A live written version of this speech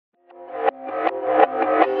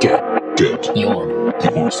Get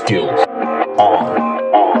your skills on.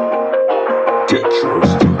 Get your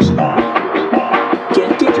skills on.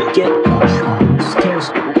 Get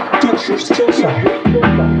your skills on.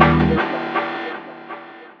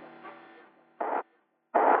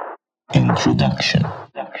 Introduction.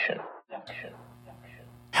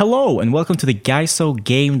 Hello and welcome to the Gaiso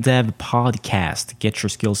Game Dev Podcast. Get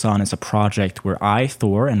Your Skills On is a project where I,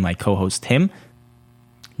 Thor, and my co-host Tim.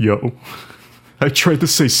 Yo. I tried to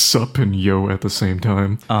say sup and yo at the same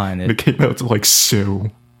time. And it came out to like so.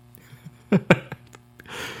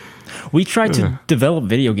 We tried to develop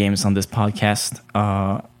video games on this podcast.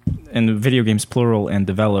 And video games plural and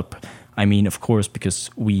develop. I mean, of course, because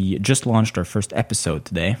we just launched our first episode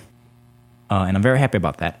today. And I'm very happy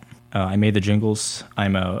about that. I made the jingles.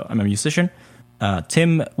 I'm a musician.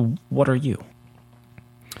 Tim, what are you?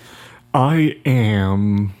 I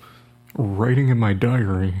am writing in my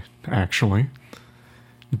diary, actually.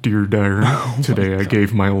 Dear diary, today I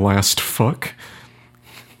gave my last fuck.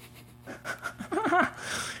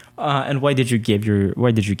 And why did you give your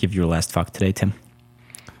last fuck today, Tim?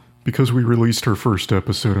 Because we released our first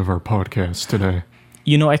episode of our podcast today.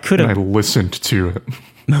 You know, I listened to it.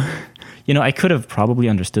 You know, I could have probably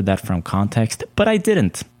understood that from context, but I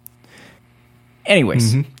didn't.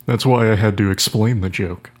 Anyways. Mm-hmm. That's why I had to explain the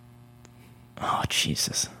joke. Oh,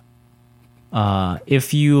 Jesus.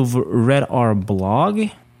 If you've read our blog,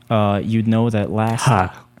 you'd know that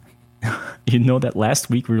last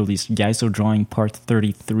week we released Gaiso Drawing Part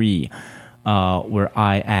 33, where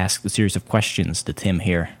I asked a series of questions to Tim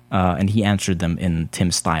here, and he answered them in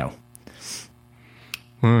Tim's style.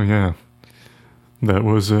 Oh, yeah. That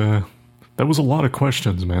was a lot of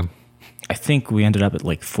questions, man. I think we ended up at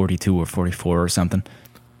like 42 or 44 or something.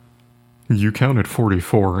 You counted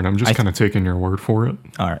 44, and I'm just kind of taking your word for it.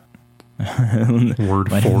 All right.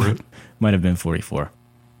 Might have been 44.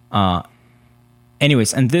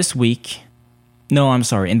 Anyways, and this week... No, I'm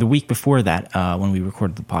sorry. In the week before that, when we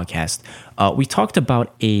recorded the podcast, we talked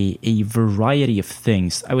about a variety of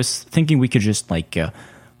things. I was thinking we could just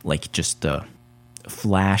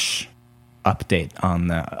flash update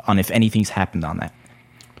on if anything's happened on that.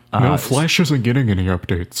 No, Flash isn't getting any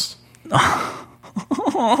updates.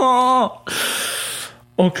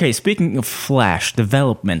 Okay, speaking of Flash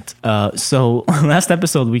development, so last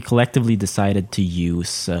episode we collectively decided to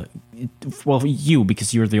use, you,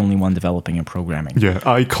 because you're the only one developing and programming. Yeah,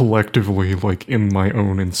 I collectively, like in my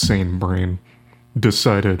own insane brain,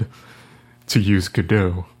 decided to use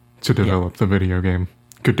Godot to develop the video game.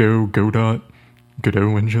 Godot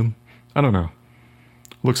engine? I don't know.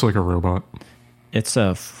 Looks like a robot. It's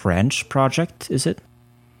a French project, is it?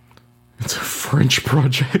 It's a French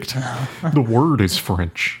project? The word is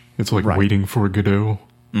French. It's like Waiting for Godot.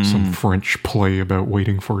 Some French play about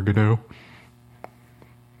waiting for Godot.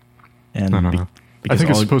 And I don't know. I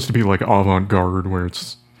think it's supposed to be like avant-garde, where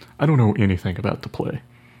it's... I don't know anything about the play.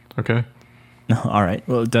 Okay? All right.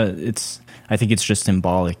 Well, I think it's just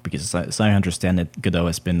symbolic, because as I understand it, Godot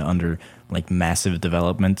has been under like massive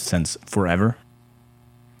development since forever.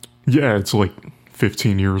 Yeah, it's like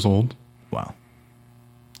 15 years old. Wow.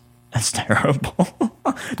 That's terrible.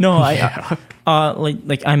 No, like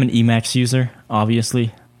I'm an Emacs user,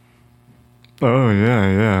 obviously. Oh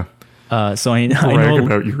yeah. So I know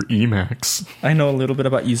about your Emacs. I know a little bit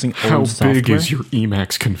about using old software. How big is your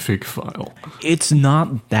Emacs config file? It's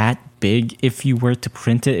not that big. If you were to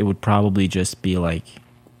print it, it would probably just be like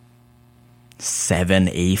 7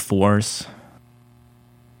 A4s.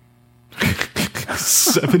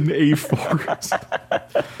 7 A4s.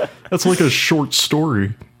 That's like a short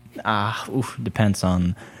story. Depends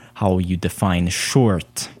on how you define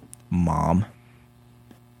short, Mom.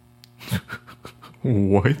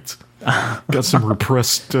 What? Got some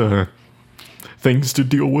repressed things to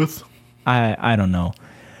deal with? I don't know.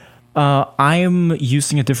 I'm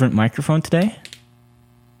using a different microphone today.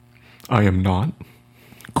 I am not.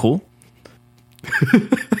 Cool.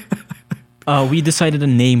 We decided a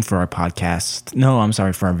name for our podcast. No, I'm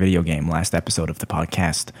sorry, for our video game, last episode of the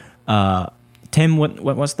podcast. Tim, what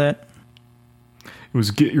was that? It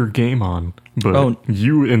was Get Your Game On, but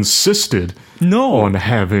you insisted on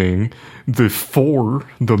having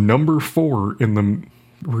the number 4 in the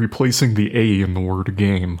replacing the A in the word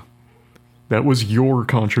game. That was your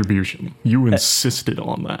contribution. You insisted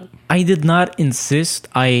on that. I did not insist.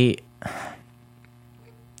 You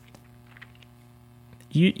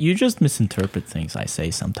just misinterpret things I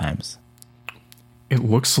say sometimes. It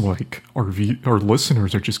looks like our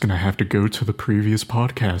listeners are just going to have to go to the previous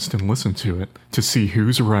podcast and listen to it to see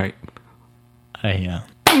who's right. Hell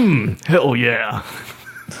yeah.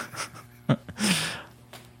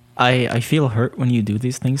 I feel hurt when you do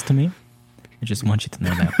these things to me. I just want you to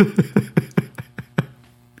know that.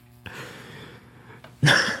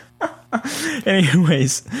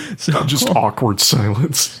 Anyways, so just awkward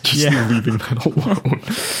silence. Just leaving that alone.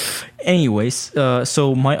 Anyways,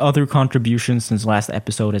 so my other contribution since last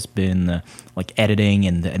episode has been like editing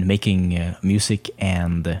and making music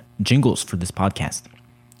and jingles for this podcast.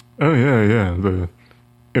 Oh yeah. The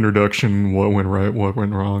introduction, what went right, what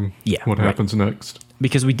went wrong, what happens next.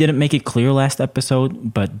 Because we didn't make it clear last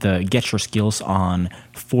episode, but the Get Your Skills On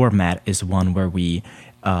format is one where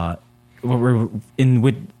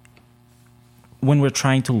when we're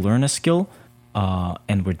trying to learn a skill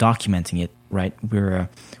and we're documenting it, right? We're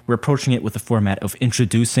approaching it with the format of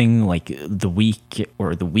introducing like the week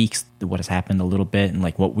or the weeks, what has happened a little bit, and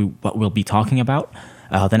like what we'll be talking about.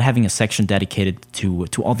 Then having a section dedicated to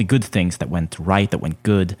all the good things that went right, that went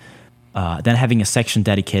good. Then having a section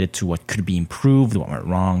dedicated to what could be improved, what went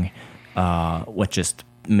wrong, what just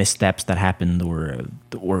missteps that happened, or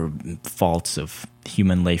faults of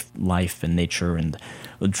human life and nature and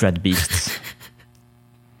dread beasts.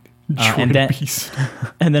 And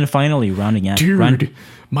then finally rounding out. Dude,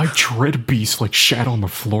 my dread beast like shat on the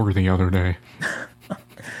floor the other day.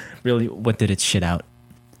 Really? What did it shit out?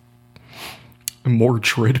 More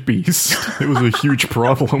dread beast. It was a huge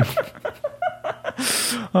problem.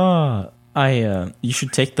 You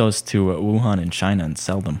should take those to Wuhan in China and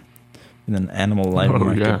sell them in an animal life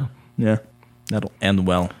market. Yeah, that'll end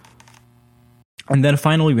well. And then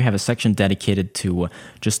finally, we have a section dedicated to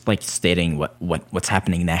just like stating what's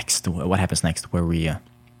happening next, what happens next, where we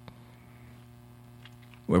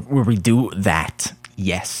do that.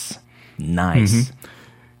 Yes, nice.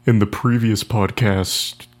 Mm-hmm. In the previous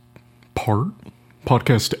podcast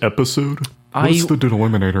episode, what's the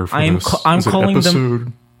denominator for this?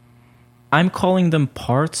 I'm calling them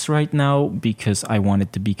parts right now because I want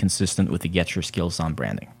it to be consistent with the Get Your Skills On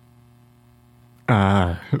branding.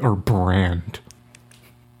 Or brand.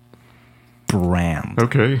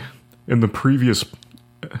 Okay. In the previous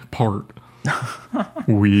part,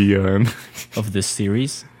 we of this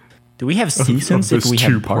series, do we have seasons if we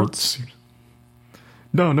have parts?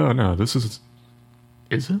 No. This is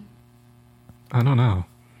it? I don't know.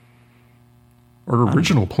 Our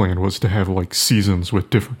original plan was to have like seasons with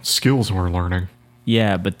different skills we're learning.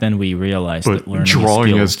 Yeah, but then we realized that learning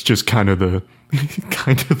drawing is just kind of the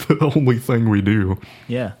only thing we do.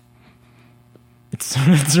 Yeah. It's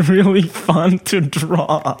really fun to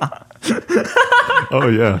draw. Oh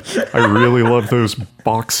yeah, I really love those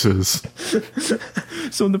boxes.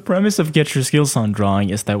 So the premise of Get Your Skills On drawing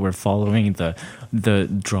is that we're following the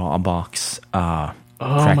draw a box. Oh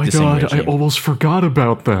my god, regime. I almost forgot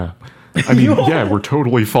about that. I mean, yeah, we're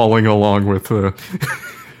totally following along with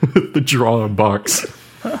the draw a box.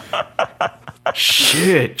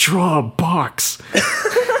 Shit, draw a box.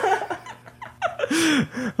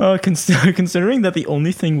 Considering that the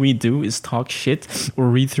only thing we do is talk shit or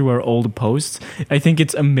read through our old posts, I think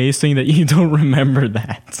it's amazing that you don't remember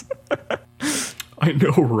that. I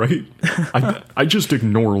know, right? I just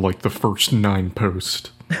ignore like the first 9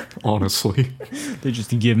 posts, honestly. They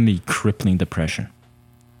just give me crippling depression.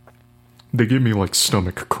 They give me like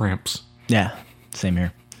stomach cramps. Yeah, same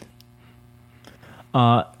here.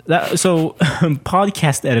 So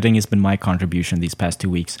podcast editing has been my contribution these past 2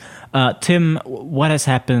 weeks. Tim, what has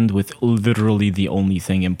happened with literally the only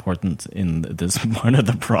thing important in this part of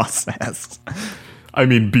the process? I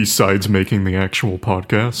mean, besides making the actual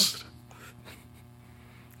podcast?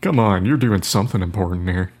 Come on, you're doing something important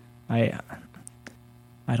here. I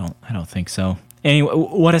don't think so. Anyway,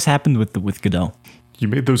 what has happened with Godot? You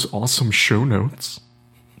made those awesome show notes.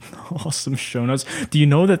 Awesome show notes. Do you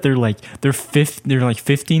know that they're like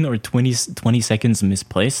 15 or 20 seconds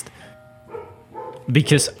misplaced?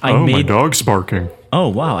 Because my dog's barking. Oh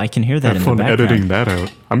wow, I can hear that. Have in the background. Fun editing that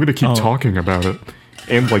out. I'm gonna keep talking about it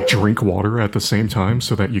and like drink water at the same time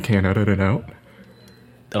so that you can't edit it out.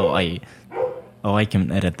 I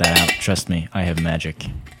can edit that out. Trust me, I have magic.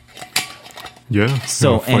 Yeah.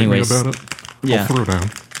 So, anyways, about it. I'll throw down.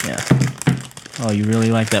 Yeah. Oh, you really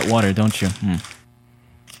like that water, don't you?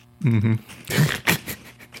 Mm-hmm.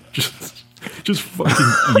 just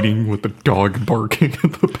fucking eating with the dog barking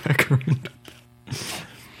in the background.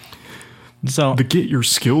 So the Get Your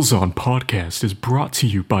Skills On podcast is brought to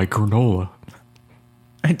you by granola.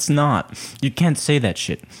 It's not. You can't say that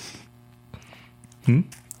shit.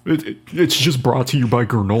 It's just brought to you by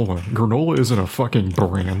granola. Granola isn't a fucking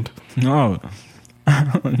brand. No.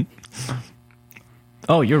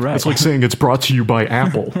 Oh, you're right. It's like saying it's brought to you by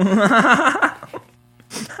Apple.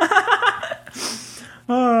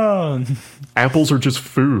 Oh. Apples are just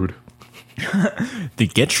food. The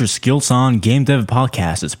Get Your Skills On Game Dev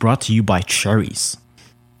podcast is brought to you by Cherries.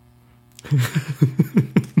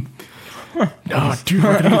 Nah, dude,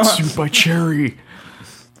 I'm gonna get sued by Cherry.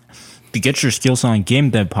 The Get Your Skills On Game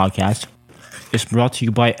Dev podcast is brought to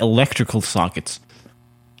you by electrical sockets.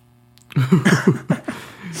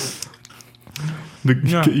 The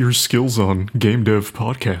Get Your Skills On Game Dev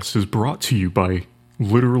podcast is brought to you by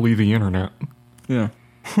literally the internet. Yeah.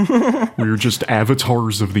 We're just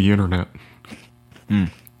avatars of the internet.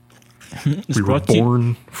 We were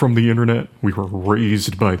born from the internet. We were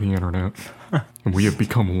raised by the internet. And we have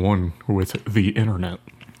become one with the internet.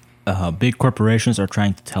 Big corporations are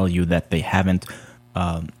trying to tell you that they haven't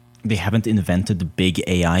invented the big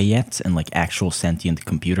AI yet and like actual sentient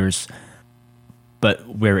computers, but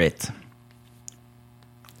we're it.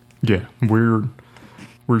 Yeah, we're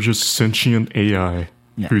just sentient AI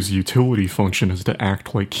whose utility function is to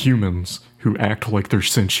act like humans who act like they're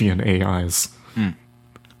sentient AIs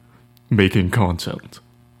making content.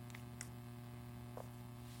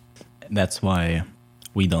 That's why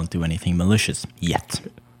we don't do anything malicious yet.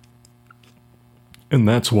 And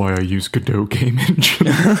that's why I use Godot Game Engine.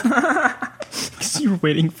 Because you're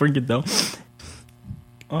waiting for Godot.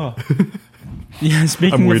 Oh. Yeah,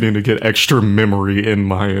 I'm waiting to get extra memory in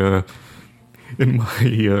my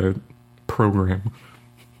program.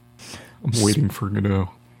 I'm waiting for Godot.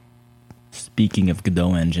 Speaking of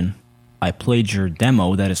Godot engine, I played your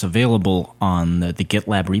demo that is available on the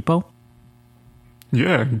GitLab repo.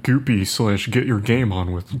 Yeah, goopy / get your game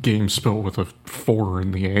on with game spelled with a 4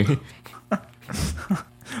 in the A.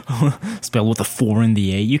 Spelled with a 4 in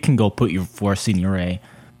the A. You can go put your force in your A.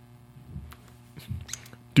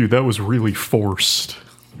 Dude, that was really forced.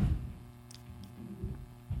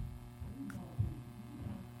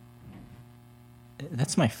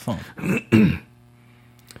 That's my phone.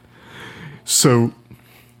 So,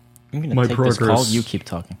 I'm gonna take this call. You keep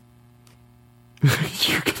talking.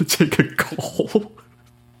 You're gonna take a call?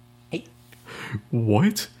 Hey.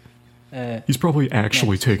 What? He's probably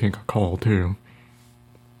actually taking a call, too.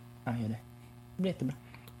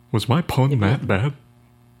 Was my pun that bad?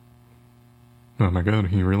 Oh my god,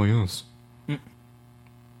 he really is.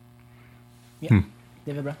 Yeah,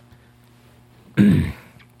 det är bra.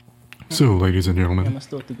 So, ladies and gentlemen. Jag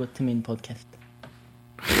måste återgå till min podcast.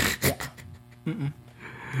 Ja.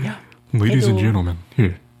 Ja. Ladies and gentlemen,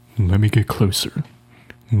 here, let me get closer.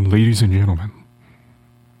 Ladies and gentlemen,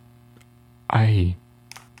 I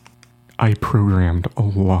programmed a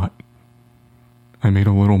lot. I made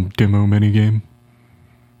a little demo minigame,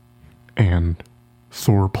 and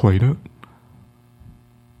Thor played it,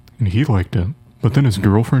 and he liked it, but then his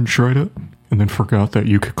girlfriend tried it, and then forgot that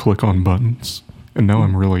you could click on buttons, and now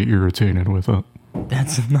I'm really irritated with it.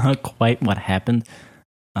 That's not quite what happened.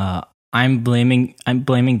 I'm blaming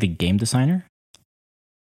the game designer.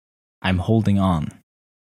 I'm holding on.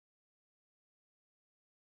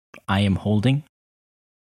 I am holding.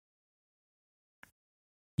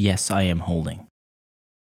 Yes, I am holding.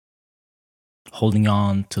 Holding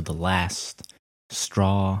on to the last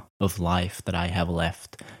straw of life that I have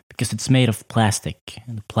left, because it's made of plastic,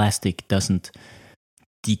 and the plastic doesn't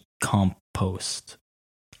decompose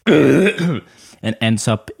and ends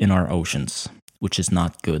up in our oceans, which is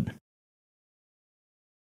not good.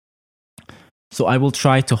 So I will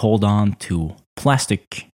try to hold on to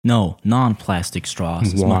non-plastic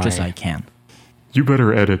straws as much as I can. You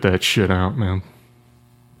better edit that shit out, man.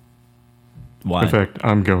 Why? In fact,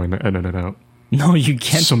 I'm going to edit it out. No, you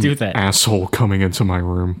can't do that. Some asshole coming into my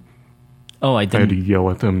room. Oh, I didn't. I had to yell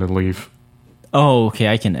at them to leave. Oh, okay,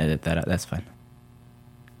 I can edit that out. That's fine.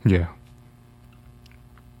 Yeah.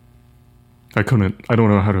 I don't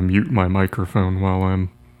know how to mute my microphone while I'm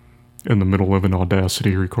in the middle of an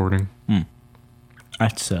Audacity recording.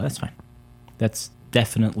 That's fine. That's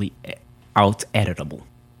definitely out-editable.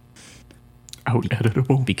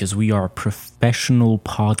 Out-editable? Because we are professional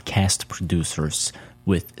podcast producers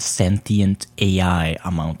with sentient AI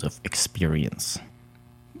amount of experience.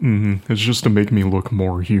 It's just to make me look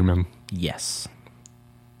more human. Yes.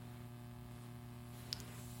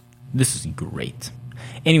 This is great.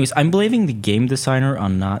 Anyways, I'm blaming the game designer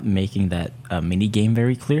on not making that mini game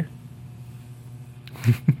very clear.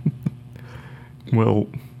 Well,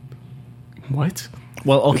 what?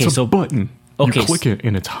 Well, okay, it's a button. Okay, you click it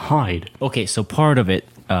and it's hide. Okay, so part of it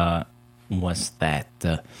was that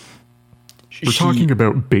we're talking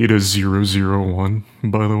about Beta 001,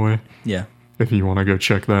 by the way. Yeah. If you want to go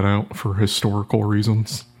check that out for historical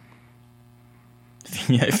reasons.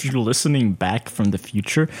 Yeah, if you're listening back from the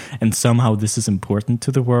future and somehow this is important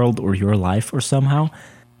to the world or your life or somehow,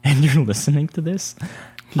 and you're listening to this,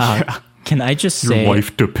 can I just say... Your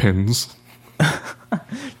life depends.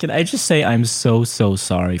 Can I just say I'm so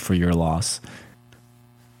sorry for your loss?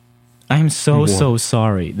 I'm so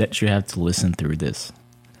sorry that you have to listen through this.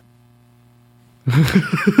 I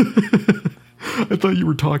thought you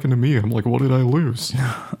were talking to me. I'm like, what did I lose?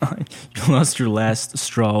 You lost your last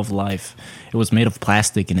straw of life. It was made of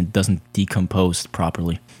plastic and it doesn't decompose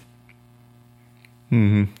properly.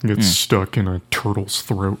 Mm-hmm. It's stuck in a turtle's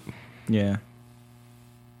throat. Yeah.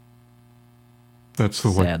 That's the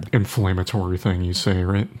like inflammatory thing you say,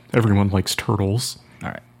 right? Everyone likes turtles. All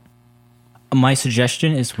right. My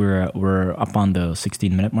suggestion is we're up on the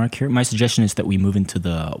 16-minute mark here. My suggestion is that we move into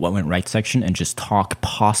the what went right section and just talk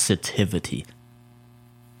positivity.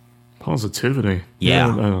 Positivity?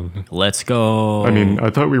 Yeah. Let's go. I mean, I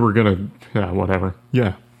thought we were gonna... Yeah, whatever.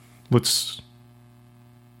 Yeah. Let's...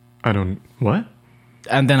 What?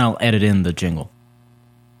 And then I'll edit in the jingle.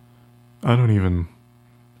 I don't even...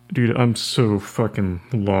 Dude, I'm so fucking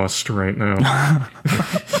lost right now.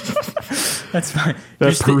 That's fine.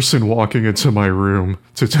 That person walking into my room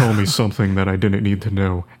to tell me something that I didn't need to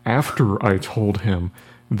know after I told him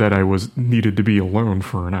that I needed to be alone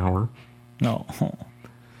for an hour. No.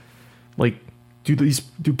 Like,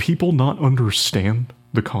 do people not understand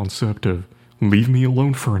the concept of leave me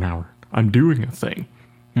alone for an hour? I'm doing a thing.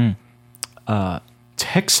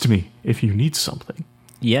 Text me if you need something.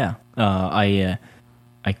 Yeah. I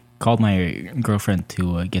called my girlfriend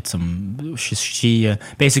to get some. She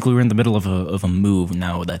basically, we're in the middle of a move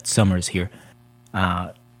now that summer is here.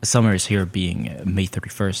 Summer is here, being May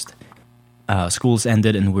 31st. School's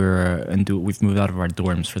ended and we've moved out of our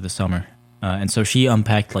dorms for the summer. And so she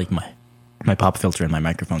unpacked like my pop filter and my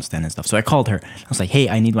microphone stand and stuff. So I called her. I was like, "Hey,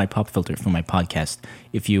 I need my pop filter for my podcast.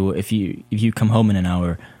 If you come home in an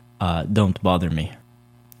hour, don't bother me."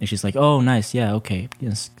 And she's like, "Oh, nice, yeah, okay,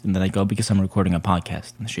 yes." And then I go, "Because I'm recording a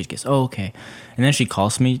podcast." And she goes, "Oh, okay." And then she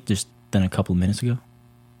calls me just then a couple of minutes ago.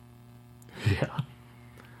 Yeah.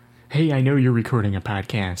 Hey, I know you're recording a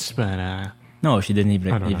podcast, but no, she didn't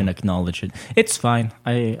even acknowledge it. It's fine.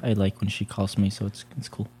 I like when she calls me, so it's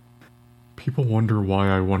cool. People wonder why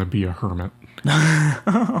I want to be a hermit.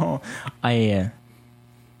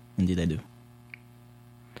 Indeed I do.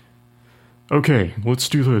 Okay, let's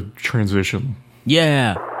do the transition.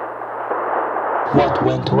 Yeah. What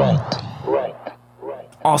went right?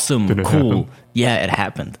 Awesome. Did it cool. happen? Yeah, it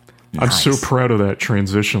happened. I'm so proud of that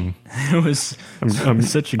transition. It was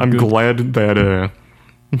such a I'm good...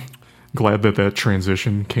 glad that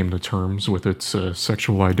transition came to terms with its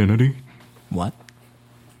sexual identity. What?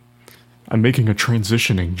 I'm making a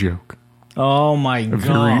transitioning joke. Oh my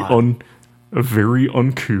god. A very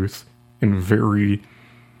uncouth and very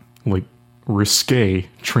like risque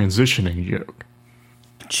transitioning joke.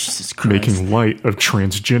 Jesus Christ. Making light of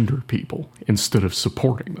transgender people instead of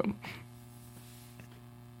supporting them.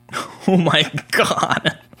 Oh my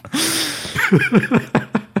god.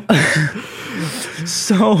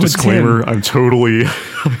 So disclaimer, I'm totally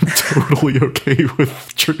okay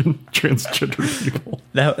with transgender people.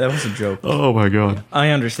 That was a joke. Oh my god. I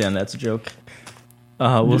understand that's a joke.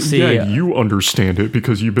 We'll see. Yeah, you understand it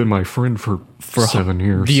because you've been my friend for 7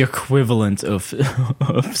 years. The equivalent of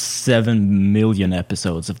 7 million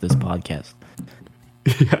episodes of this podcast.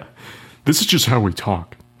 Yeah. This is just how we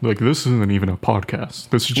talk. Like, this isn't even a podcast.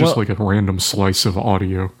 This is just like a random slice of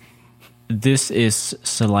audio. This is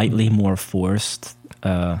slightly more forced,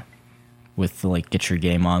 with like get your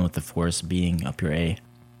game on with the force being up your A,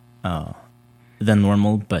 than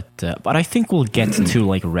normal. But I think we'll get to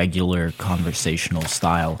like regular conversational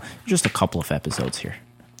style. Just a couple of episodes here.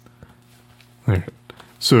 Right.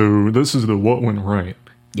 So this is the what went right.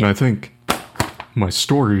 Yeah. And I think my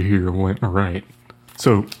story here went right.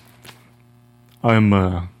 So I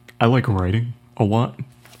like writing a lot.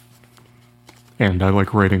 And I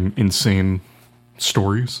like writing insane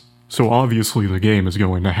stories. So obviously the game is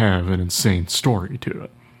going to have an insane story to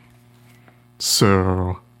it.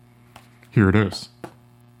 So here it is.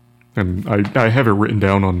 And I have it written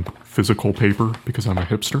down on physical paper because I'm a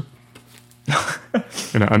hipster.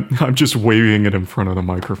 And I'm just waving it in front of the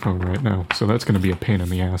microphone right now. So that's going to be a pain in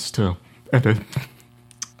the ass to edit.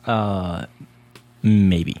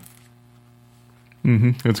 Maybe.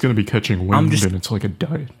 Mm-hmm. It's going to be catching wind, and it's like a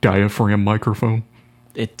diaphragm microphone.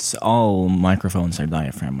 It's all microphones are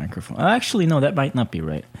diaphragm microphone. Actually, no, that might not be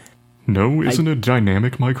right. No, isn't it a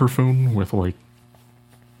dynamic microphone with like...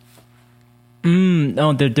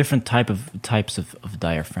 No, they're different types of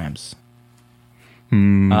diaphragms. So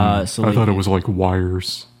I thought it was like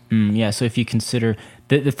wires. Yeah, so if you consider...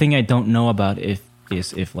 The thing I don't know about is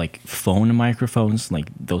if like phone microphones, like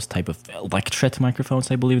those type of electret microphones,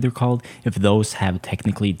 I believe they're called, if those have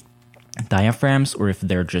technically diaphragms, or if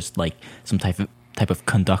they're just like some type of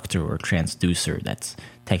conductor or transducer that's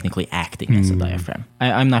technically acting as a diaphragm.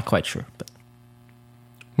 I'm not quite sure. But.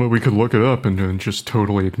 Well, we could look it up and just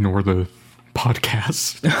totally ignore the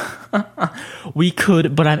podcast. We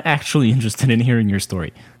could, but I'm actually interested in hearing your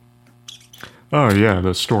story. Oh, yeah,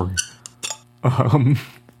 the story.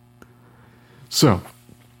 So,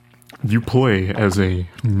 you play as a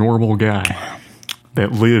normal guy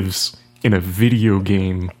that lives in a video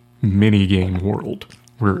game minigame world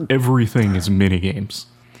where everything is minigames.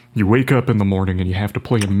 You wake up in the morning and you have to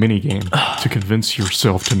play a minigame to convince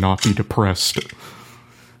yourself to not be depressed.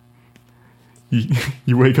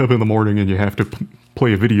 You wake up in the morning and you have to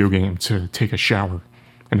play a video game to take a shower.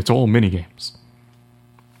 And it's all minigames.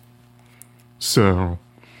 So,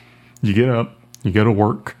 you get up, you go to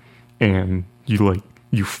work, and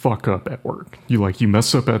you fuck up at work. You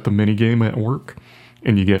mess up at the minigame at work,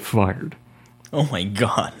 and you get fired. Oh my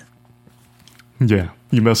god. Yeah,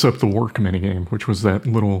 you mess up the work minigame, which was that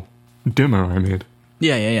little demo I made.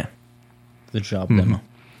 Yeah. The job demo.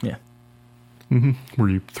 Yeah. Where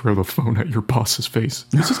you throw the phone at your boss's face.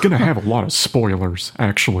 This is going to have a lot of spoilers,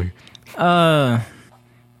 actually. Like,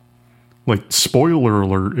 spoiler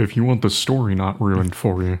alert if you want the story not ruined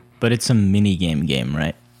for you. But it's a minigame game,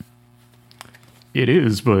 right? It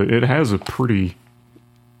is, but it has a pretty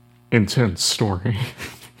intense story.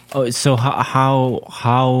 Oh, so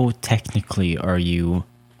how technically are you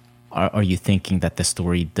thinking that the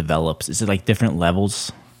story develops? Is it like different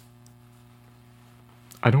levels?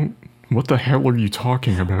 What the hell are you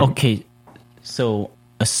talking about? Okay, so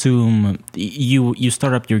assume you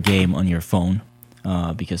start up your game on your phone,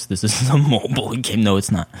 because this is a mobile game. No,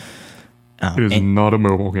 it's not. It is not a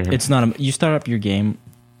mobile game. It's not. You start up your game,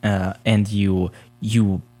 and you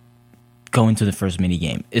go into the first mini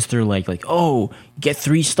game. Is there like get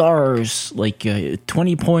 3 stars,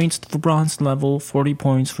 20 points for bronze level, 40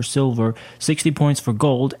 points for silver, 60 points for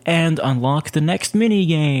gold, and unlock the next mini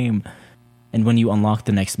game? And when you unlock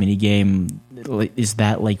the next mini game, is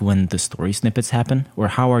that like when the story snippets happen, or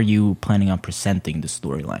how are you planning on presenting the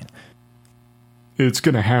storyline? It's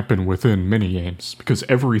going to happen within minigames, because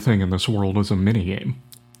everything in this world is a minigame.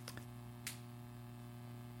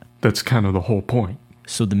 That's kind of the whole point.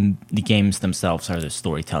 So the games themselves are the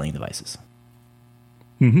storytelling devices.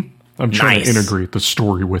 I'm trying to integrate the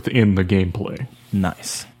story within the gameplay.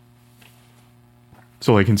 Nice.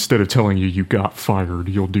 So, instead of telling you got fired,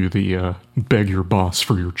 you'll do the beg your boss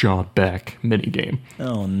for your job back minigame.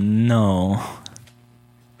 Oh, no.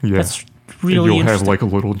 Yeah. That's really You'll have, a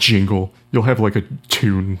little jingle. You'll have, a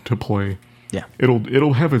tune to play. Yeah.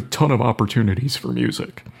 It'll have a ton of opportunities for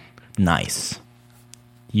music. Nice.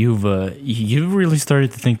 You've really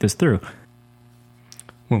started to think this through.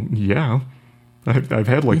 Well, yeah. I've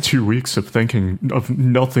had 2 weeks of thinking of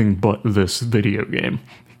nothing but this video game.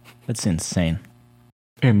 That's insane.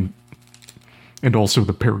 And also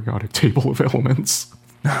the periodic table of elements.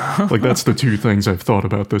 That's the 2 things I've thought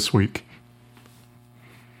about this week.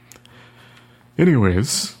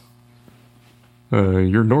 Anyways,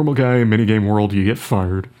 you're a normal guy in minigame world, you get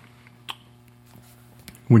fired.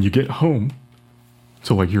 When you get home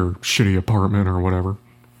to your shitty apartment or whatever,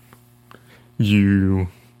 your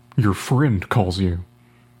friend calls you,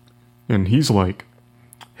 and he's like,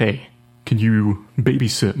 "Hey, can you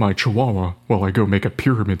babysit my chihuahua while I go make a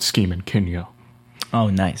pyramid scheme in Kenya?" Oh,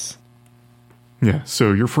 nice. Yeah,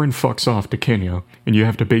 so your friend fucks off to Kenya, and you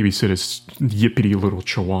have to babysit his yippity little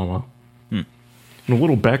chihuahua. And a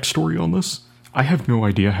little backstory on this, I have no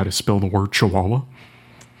idea how to spell the word chihuahua.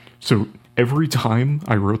 So every time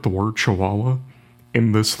I wrote the word chihuahua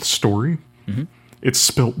in this story, it's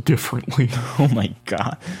spelt differently. Oh my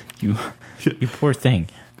god. You poor thing.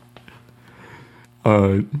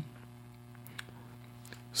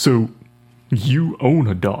 So you own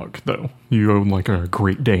a dog, though. You own a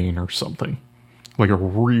Great Dane or something. A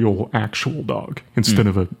real, actual dog, instead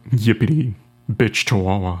of a yippity bitch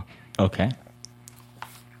chihuahua. Okay.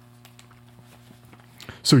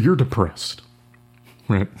 So you're depressed,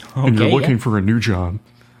 right? Okay, and you're looking for a new job,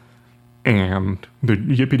 and the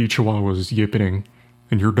yippity chihuahua is yippiting,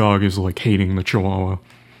 and your dog is hating the chihuahua,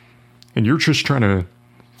 and you're trying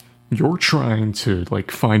to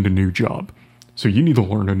find a new job. So you need to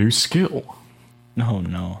learn a new skill. Oh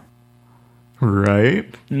no. Right?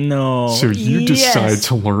 No. So you decide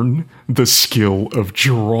to learn the skill of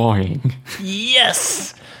drawing.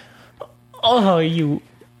 Yes! Oh, you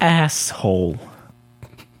asshole.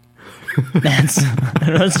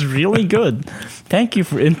 That's really good. Thank you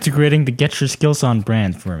for integrating the Get Your Skills on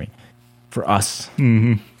brand for me. For us.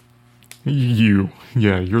 You're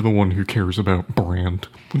the one who cares about brand.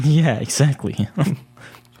 Yeah, exactly.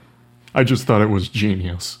 I just thought it was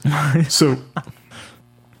genius. So,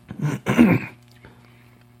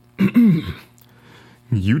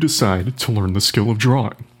 you decide to learn the skill of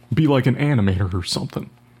drawing. Be like an animator or something.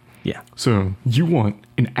 Yeah. So, you want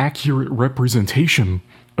an accurate representation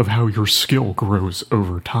of how your skill grows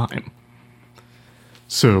over time.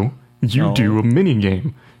 So, you do a mini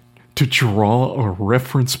game to draw a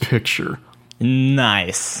reference picture.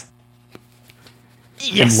 Nice.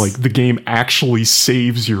 Yes. And, like, the game actually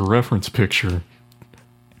saves your reference picture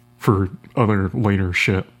for other later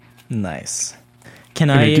shit. Nice.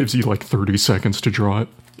 It gives you, like, 30 seconds to draw it.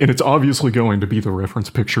 And it's obviously going to be the reference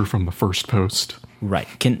picture from the first post. Right.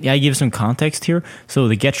 Can I give some context here? So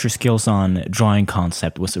the Get Your Skills on Drawing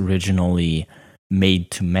concept was originally made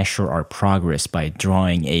to measure our progress by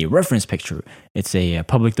drawing a reference picture. It's a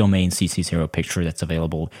public domain CC0 picture that's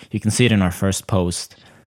available. You can see it in our first post.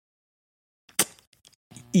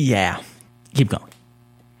 Yeah. Keep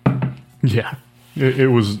going. Yeah. It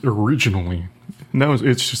was originally... Now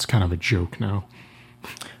it's just kind of a joke now.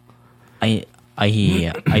 I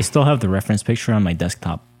still have the reference picture on my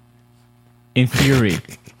desktop. In theory,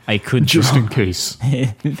 I could just in case.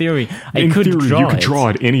 In theory, you could draw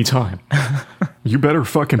it any time. You better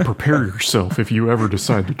fucking prepare yourself if you ever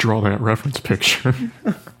decide to draw that reference picture.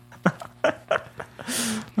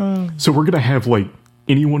 So we're gonna have, like,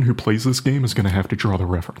 anyone who plays this game is gonna have to draw the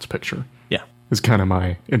reference picture. Yeah, is kind of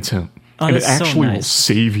my intent. Oh, and it actually will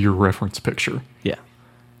save your reference picture. Yeah.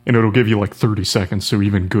 And it'll give you like 30 seconds, so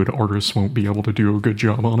even good artists won't be able to do a good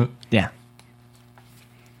job on it. Yeah.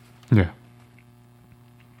 Yeah.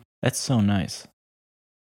 That's so nice.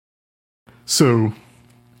 So,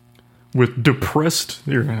 with depressed...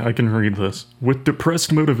 Here, I can read this. With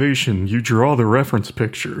depressed motivation, you draw the reference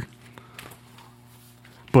picture.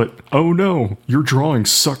 But, oh no, your drawing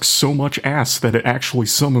sucks so much ass that it actually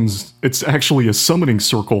summons... It's actually a summoning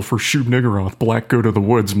circle for Shub-Niggurath, Black Goat of the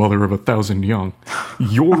Woods, Mother of 1,000 Young.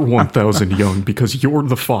 You're 1,000 young because you're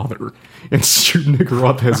the father, and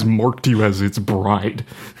Shub-Niggurath has marked you as its bride.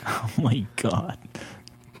 Oh my god.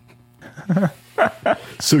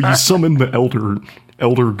 So you summon the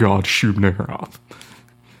elder god Shub-Niggurath.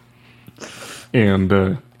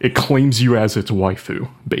 And, it claims you as its waifu,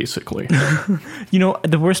 basically. You know,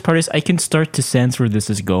 the worst part is I can start to sense where this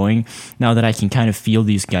is going now that I can kind of feel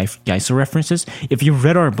these Geisel references. If you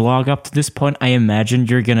read our blog up to this point, I imagine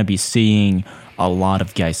you're going to be seeing a lot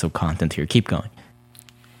of Geisel content here. Keep going.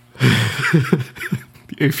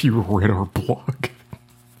 If you read our blog.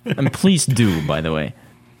 And please do, by the way.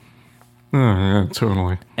 Oh, yeah,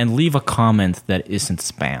 totally. And leave a comment that isn't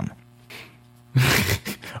spam.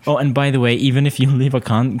 Oh, and by the way, even if you leave a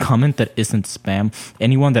comment that isn't spam,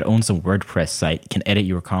 anyone that owns a WordPress site can edit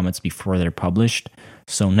your comments before they're published,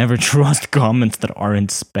 so never trust comments that aren't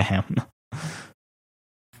spam.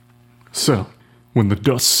 So, when the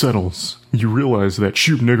dust settles, you realize that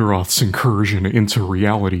Shub-Niggurath's incursion into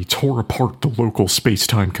reality tore apart the local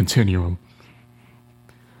space-time continuum.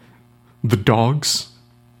 The dogs,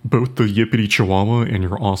 both the Yippity Chihuahua and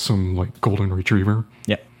your awesome, like, golden retriever,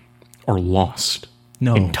 yep, are lost.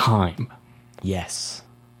 No. In time. Yes.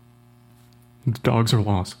 The dogs are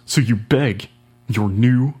lost. So you beg your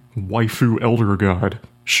new waifu elder god,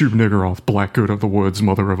 Shub-Niggurath, Black Goat of the Woods,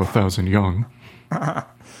 Mother of 1,000 Young,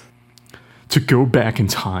 to go back in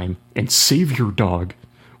time and save your dog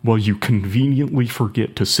while you conveniently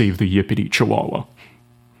forget to save the Yippity Chihuahua.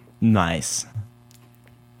 Nice.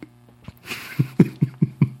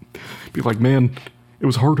 Be like, man, it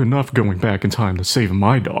was hard enough going back in time to save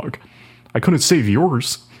my dog. I couldn't save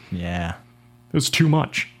yours. Yeah. It was too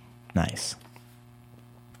much. Nice.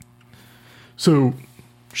 So,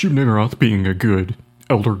 Shub-Niggurath, being a good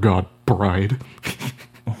elder god bride...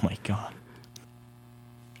 Oh my god.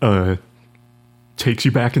 Takes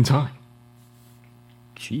you back in time.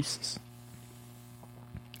 Jesus.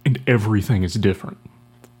 And everything is different.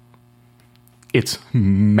 It's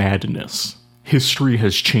madness. History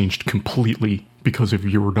has changed completely because of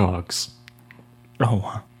your dogs.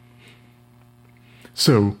 Oh.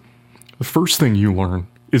 So, the first thing you learn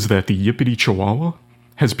is that the Yippity Chihuahua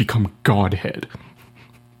has become Godhead.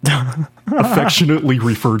 Affectionately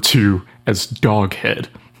referred to as Doghead.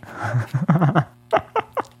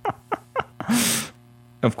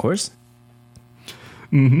 Of course.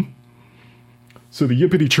 Mm-hmm. So the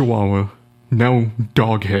Yippity Chihuahua, now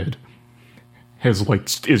Doghead, is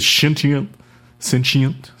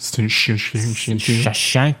sentient.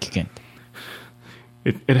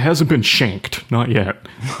 It hasn't been shanked, not yet,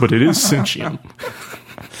 but it is sentient.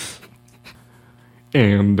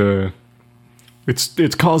 And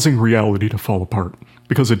it's causing reality to fall apart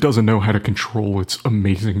because it doesn't know how to control its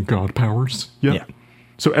amazing god powers yet. Yeah.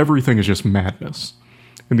 So everything is just madness.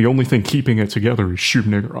 And the only thing keeping it together is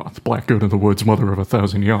Shub-Niggurath, Black Goat of the Woods, Mother of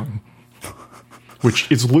 1,000 Young.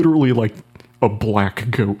 Which is literally like a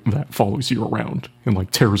black goat that follows you around and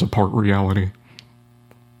like tears apart reality.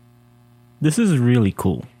 This is really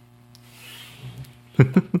cool.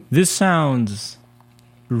 This sounds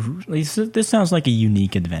like a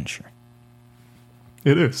unique adventure.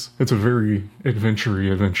 It is. It's a very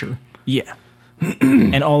adventure-y adventure. Yeah.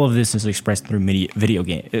 And all of this is expressed through mini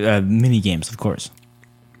games, of course.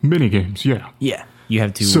 Mini games, yeah. Yeah. You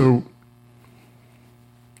have to. So,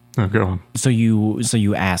 go on. So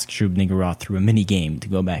you ask Shub-Niggurath through a mini game to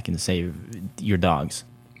go back and save your dogs.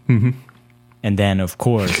 Mm-hmm. And then, of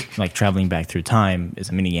course, like traveling back through time is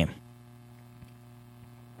a mini game.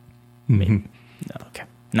 Mm-hmm. Okay.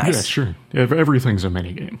 Nice. Yeah, sure. Everything's a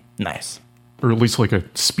mini game. Nice. Or at least like a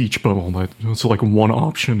speech bubble. So like one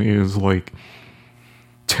option is like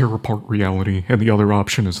tear apart reality, and the other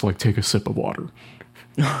option is like take a sip of water.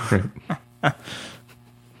 Right.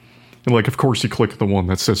 And like, of course, you click the one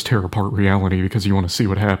that says tear apart reality because you want to see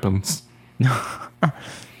what happens.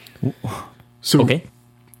 So, okay.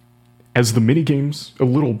 As the mini games, a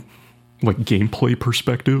little like gameplay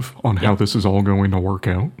perspective on how this is all going to work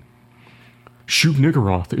out.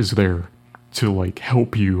 Shub-Niggurath is there to like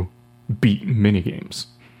help you beat minigames.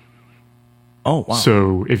 Oh, wow.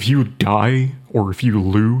 So if you die or if you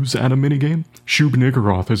lose at a minigame,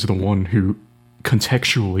 Shub-Niggurath is the one who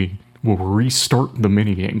contextually will restart the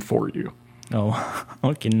minigame for you. Oh,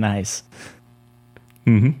 okay, nice.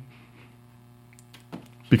 Mm-hmm.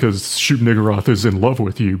 Because Shub-Niggurath is in love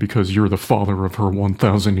with you because you're the father of her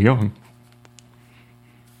 1,000 young.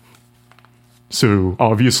 So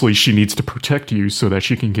obviously she needs to protect you so that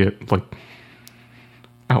she can get, like,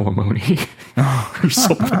 alimony or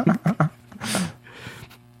something.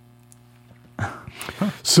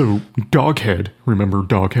 So Doghead, remember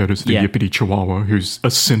Doghead is the Yippity Chihuahua who's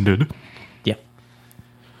ascended. Yeah.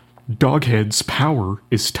 Doghead's power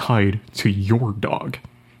is tied to your dog,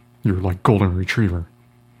 your, like, golden retriever.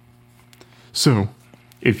 So,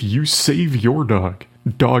 if you save your dog,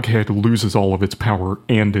 Doghead loses all of its power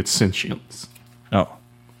and its sentience. Oh.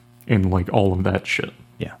 And, like, all of that shit.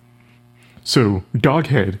 Yeah. So,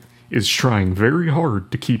 Doghead is trying very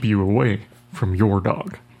hard to keep you away from your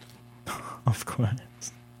dog. Of course.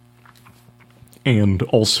 And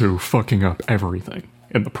also fucking up everything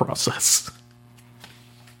in the process.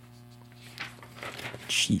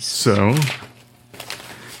 Jeez. So,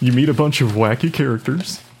 you meet a bunch of wacky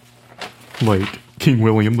characters, like King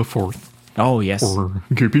William IV. Oh, yes. Or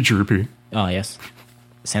Goopy Droopy. Oh, yes.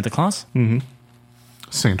 Santa Claus? Mm-hmm.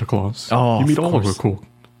 Santa Claus. Oh, you meet all of the cool.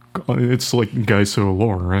 It's like Guy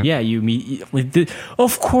Lore, right? Yeah, you meet.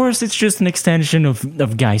 Of course, it's just an extension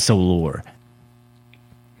of Guy Lore.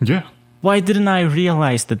 Yeah. Why didn't I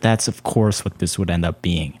realize that that's, of course, what this would end up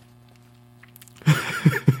being?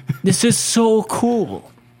 This is so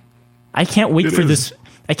cool. I can't wait for this.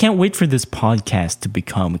 I can't wait for this podcast to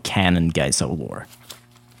become canon Guy Lore.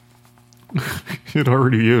 It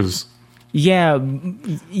already is. Yeah,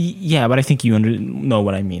 but I think you know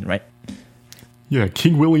what I mean, right? Yeah,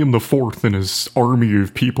 King William IV and his army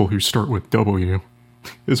of people who start with W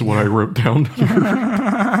is what I wrote down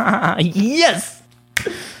here. Yes!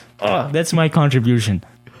 Oh, that's my contribution.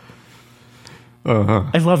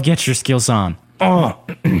 I love Get Your Skills On. Oh,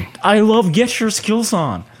 I love Get Your Skills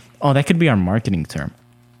On. Oh, that could be our marketing term.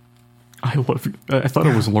 I thought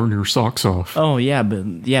it was Learn Your Socks Off. Oh, yeah,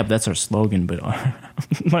 but that's our slogan, but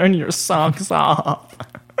Learn Your Socks Off.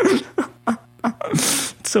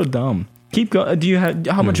 It's so dumb. Keep going. Do you have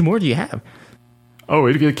how much more do you have? Oh,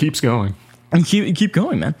 it keeps going. And keep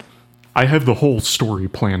going, man. I have the whole story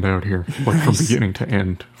planned out here, like from beginning to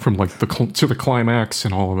end, from like to the climax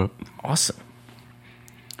and all of it. Awesome.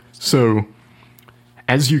 So,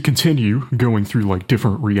 as you continue going through like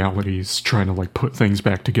different realities, trying to like put things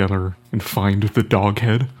back together and find the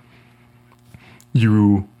Doghead,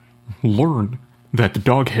 you learn that the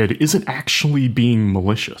Doghead isn't actually being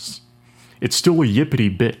malicious. It's still a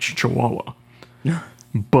yippity bitch chihuahua.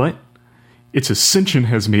 But its ascension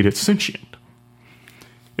has made it sentient.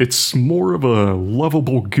 It's more of a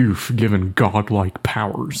lovable goof given godlike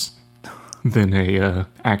powers than a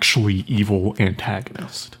actually evil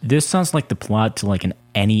antagonist. This sounds like the plot to like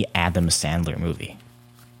any Adam Sandler movie.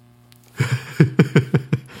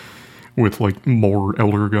 With like more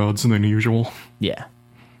elder gods than usual. Yeah.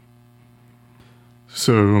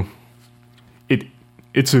 So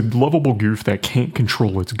it's a lovable goof that can't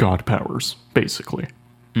control its god powers, basically.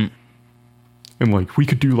 Mm. And like we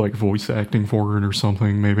could do like voice acting for it or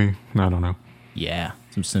something, maybe. I don't know. Yeah,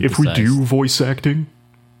 some if we synthesized. do voice acting,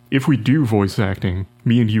 if we do voice acting,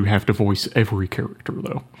 me and you have to voice every character,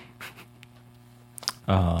 though.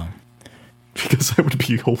 Because that would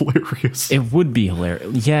be hilarious. It would be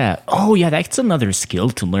hilarious. Yeah. Oh, yeah, that's another skill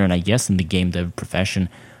to learn, I guess, in the game dev profession.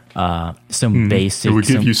 Some basic... It would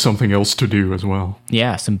give you something else to do as well.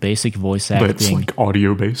 Yeah, some basic voice acting. That's like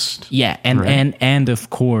audio-based. Yeah, and of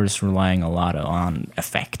course, relying a lot on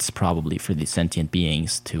effects, probably, for the sentient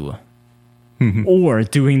beings to... Or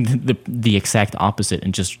doing the exact opposite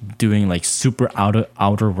and just doing like super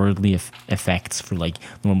outerworldly effects for like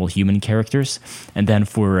normal human characters, and then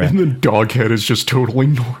for and then Doghead is just totally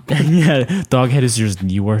normal. Yeah, Doghead is just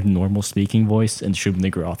your normal speaking voice, and Shub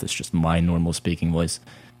Niggurath is just my normal speaking voice.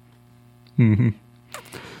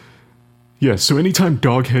 Yeah, so anytime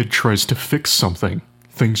Doghead tries to fix something,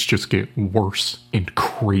 things just get worse and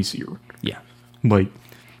crazier. Yeah, like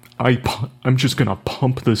I'm just gonna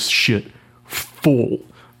pump this shit full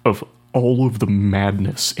of all of the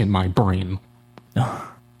madness in my brain.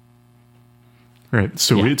 Right,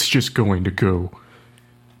 so it's just going to go...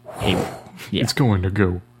 It's going to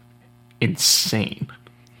go insane.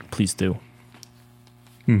 Please do.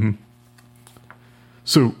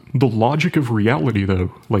 So, the logic of reality,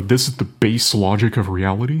 though, like this is the base logic of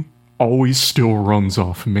reality, always still runs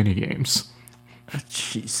off minigames.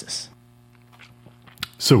 Jesus.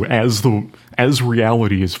 So as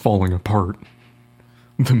reality is falling apart,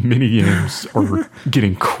 the minigames are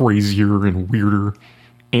getting crazier and weirder,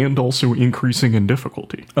 and also increasing in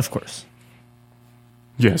difficulty. Of course.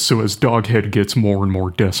 Yeah, so as Doghead gets more and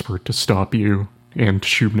more desperate to stop you and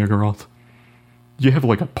Shub Niggurath, you have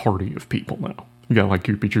like a party of people now. You got like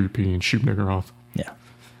Goopy Droopy and Shub Niggurath. Yeah,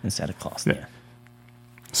 and Santa Claus. Yeah.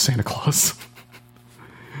 Santa Claus.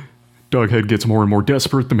 Doghead gets more and more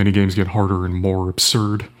desperate, the minigames get harder and more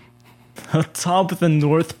absurd. Atop the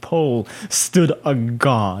North Pole stood a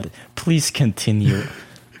god. Please continue.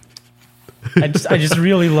 I just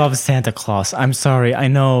really love Santa Claus. I'm sorry, I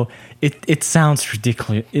know it sounds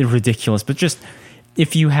ridiculous, but just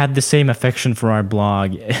if you had the same affection for our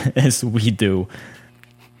blog as we do.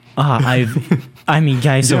 I mean,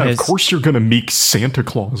 guys, yeah, of course you're gonna meet Santa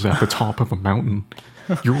Claus at the top of a mountain.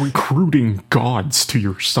 You're recruiting gods to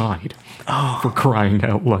your side, for crying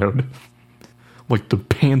out loud. Like the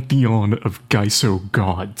pantheon of Gaiso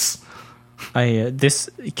gods.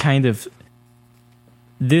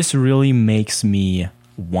 This really makes me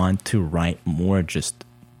want to write more just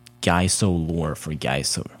Gaiso lore for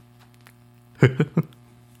Gaiso.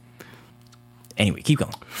 Anyway, keep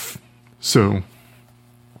going. So,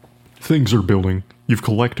 things are building. You've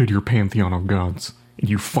collected your pantheon of gods. And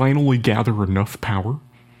you finally gather enough power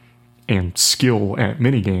and skill at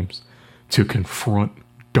minigames to confront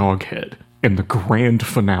Doghead in the grand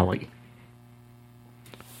finale.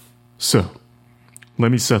 So, let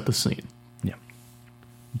me set the scene. Yeah.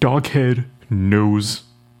 Doghead knows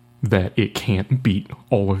that it can't beat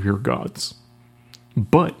all of your gods.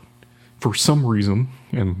 But, for some reason,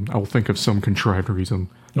 and I'll think of some contrived reason,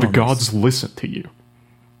 the gods listen to you.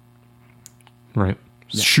 Right?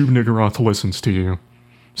 Yeah. Shub Niggurath listens to you.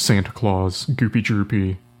 Santa Claus, Goopy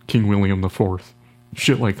Droopy, King William IV.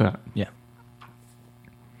 Shit like that. Yeah.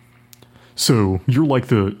 So, you're like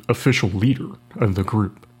the official leader of the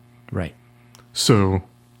group. Right. So,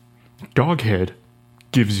 Doghead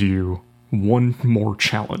gives you one more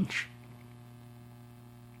challenge.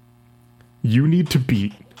 You need to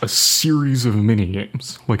beat a series of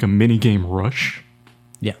minigames, like a minigame rush.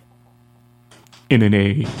 Yeah.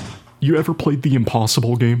 You ever played the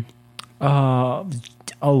Impossible game? A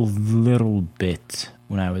little bit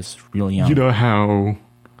when I was really young. You know how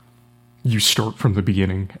you start from the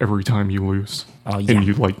beginning every time you lose? Oh, yeah.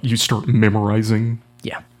 And you start memorizing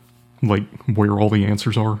like where all the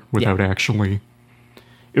answers are without actually...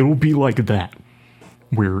 It'll be like that,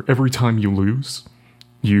 where every time you lose,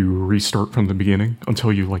 you restart from the beginning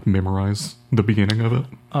until you like memorize the beginning of it.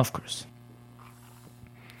 Of course.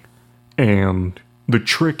 And the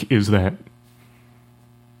trick is that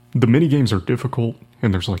the minigames are difficult,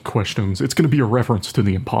 and there's like questions. It's going to be a reference to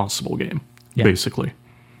the Impossible game, basically.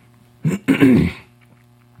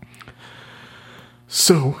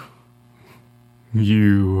 So,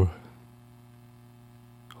 you...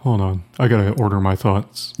 Hold on. I got to order my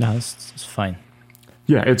thoughts. No, it's fine.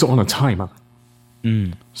 Yeah, it's on a timer.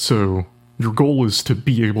 So, your goal is to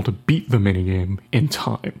be able to beat the minigame in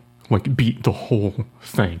time. Like, beat the whole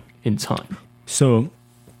thing in time. So,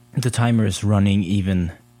 the timer is running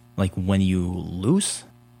even... like when you lose?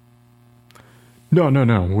 No.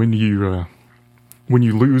 When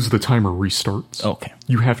you lose, the timer restarts. Okay.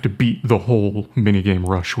 You have to beat the whole minigame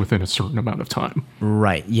rush within a certain amount of time.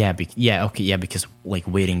 Right. Yeah. Okay. Yeah. Because like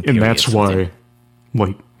waiting. And that's why,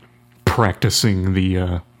 like, practicing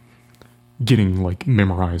the getting like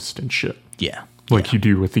memorized and shit. Yeah. Like you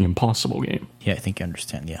do with the Impossible game. Yeah, I think I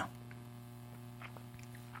understand, yeah.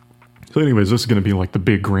 So anyways, this is going to be like the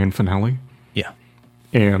big grand finale. Yeah.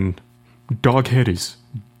 And Doghead is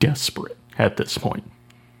desperate at this point.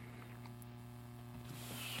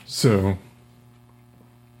 So,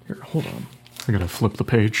 here, hold on. I gotta flip the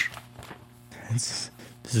page. This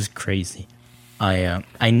is crazy. I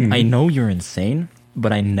know you're insane,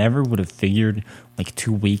 but I never would have figured like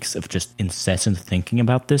 2 weeks of just incessant thinking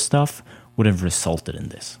about this stuff would have resulted in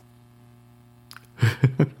this.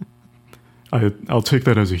 I'll take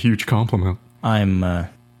that as a huge compliment. I'm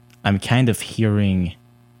kind of hearing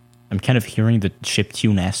the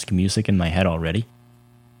chiptune-esque music in my head already.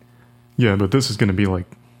 Yeah, but this is going to be like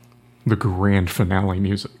the grand finale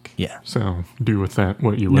music. Yeah. So do with that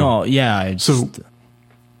what you will. No, yeah.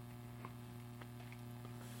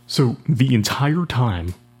 So the entire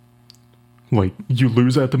time, like, you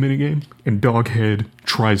lose at the minigame, and Doghead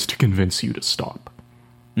tries to convince you to stop.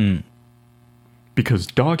 Because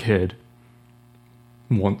Doghead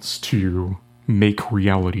wants to make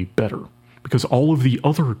reality better. Because all of the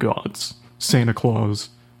other gods, Santa Claus,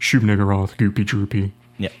 Shub-Niggurath, Goopy Droopy,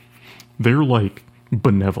 yeah, they're like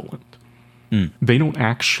benevolent. They don't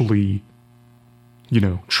actually,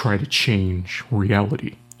 try to change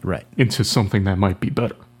reality right into something that might be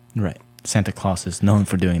better. Right. Santa Claus is known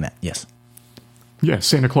for doing that, yes. Yeah,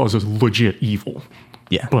 Santa Claus is legit evil.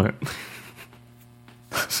 Yeah. But...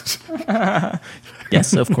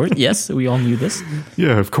 Yes, of course. Yes, we all knew this.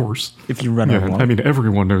 Yeah, of course. If you run out, I mean,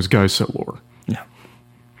 everyone knows Guy Lore. Yeah.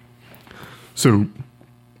 So,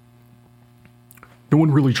 no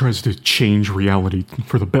one really tries to change reality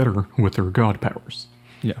for the better with their god powers.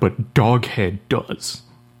 Yeah. But Doghead does.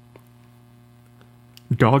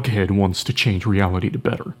 Doghead wants to change reality to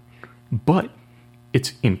better. But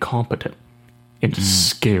it's incompetent and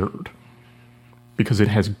scared. Because it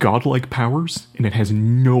has godlike powers, and it has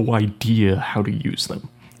no idea how to use them.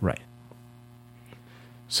 Right.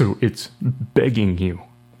 So it's begging you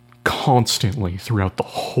constantly throughout the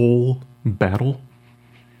whole battle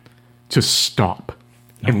to stop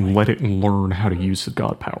and let it learn how to use the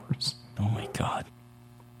god powers. Oh my god.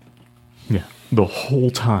 Yeah, the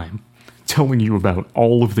whole time. Telling you about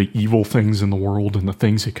all of the evil things in the world and the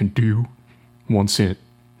things it can do once it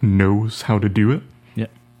knows how to do it.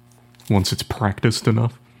 Once it's practiced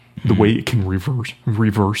enough, the way it can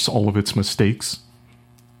reverse all of its mistakes.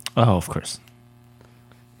 Oh, of course.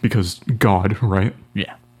 Because God, right?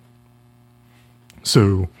 Yeah.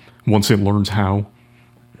 So, once it learns how,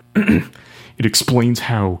 it explains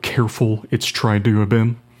how careful it's tried to have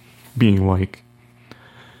been. Being like,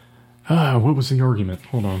 what was the argument?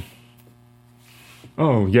 Hold on.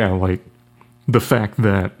 Oh, yeah, like, the fact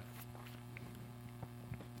that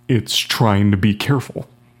it's trying to be careful.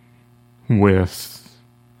 With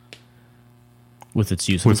its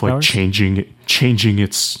use of its like powers? changing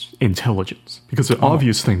its intelligence, because the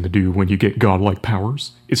obvious thing to do when you get godlike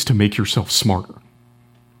powers is to make yourself smarter,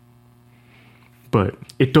 but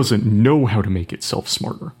it doesn't know how to make itself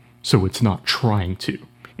smarter, so it's not trying to.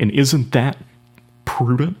 And isn't that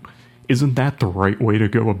prudent? Isn't that the right way to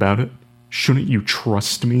go about it? Shouldn't you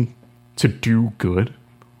trust me to do good?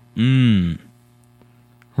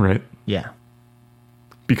 Right? Yeah.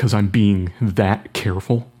 Because I'm being that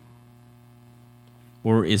careful?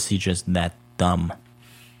 Or is he just that dumb?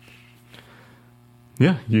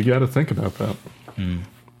 Yeah, you gotta think about that.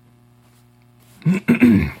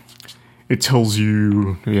 It tells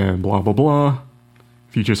you, blah, blah, blah.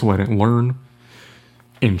 If you just let it learn.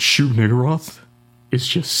 And Shub-Niggurath is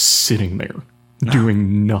just sitting there,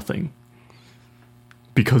 doing nothing.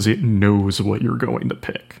 Because it knows what you're going to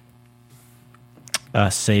pick.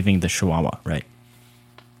 Saving the Chihuahua, right?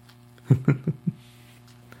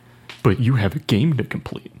 But you have a game to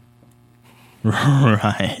complete.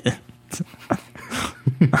 Right.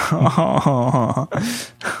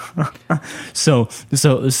 So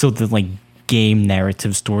the like game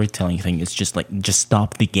narrative storytelling thing is just like, just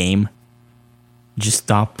stop the game. Just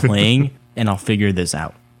stop playing and I'll figure this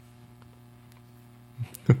out.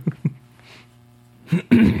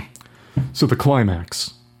 So the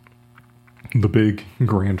climax, the big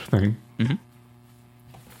grand thing.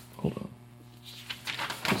 Hold on.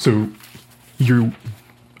 So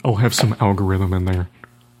I'll have some algorithm in there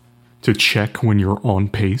to check when you're on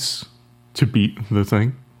pace to beat the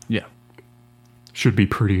thing. Yeah. Should be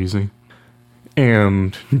pretty easy.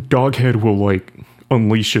 And Doghead will like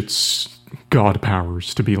unleash its god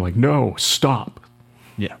powers to be like, no, stop.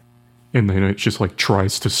 Yeah. And then it just like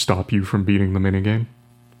tries to stop you from beating the minigame.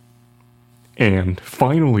 And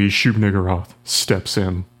finally Shub-Niggurath steps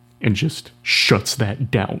in and just shuts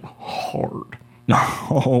that down hard.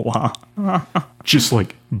 Oh, wow. Just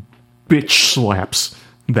like bitch slaps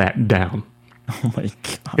that down. Oh my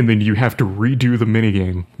god. And then you have to redo the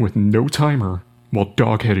minigame with no timer while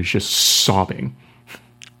Doghead is just sobbing.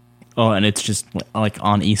 Oh, and it's just like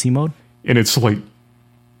on easy mode? And it's like,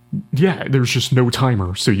 yeah, there's just no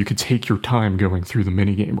timer, so you could take your time going through the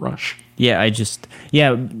minigame rush. Yeah,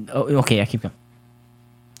 okay, I keep going.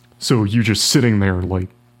 So you just sitting there like,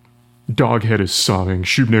 Doghead is sobbing,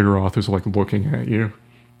 Shub-Niggurath is like looking at you.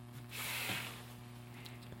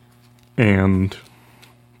 And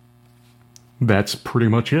that's pretty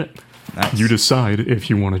much it. Nice. You decide if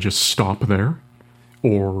you want to just stop there,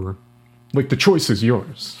 or, like, the choice is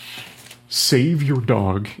yours. Save your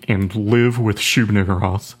dog and live with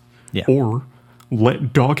Shub-Niggurath, or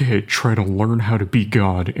let Doghead try to learn how to be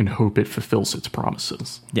God and hope it fulfills its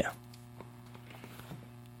promises. Yeah.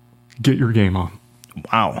 Get your game on.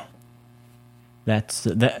 Wow.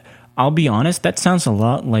 That. I'll be honest, that sounds a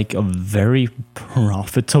lot like a very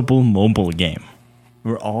profitable mobile game,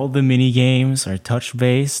 where all the mini games are touch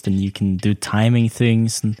based and you can do timing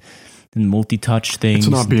things and multi-touch things.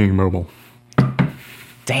 It's not being mobile.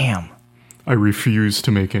 Damn. I refuse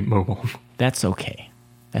to make it mobile. That's okay.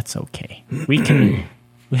 That's okay. We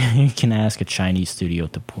can ask a Chinese studio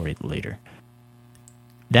to port it later.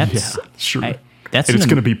 That's sure. It's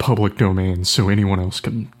going to be public domain, so anyone else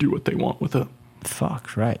can do what they want with it.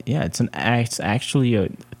 Fuck, right. Yeah, it's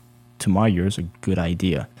actually, to my ears, a good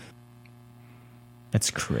idea. That's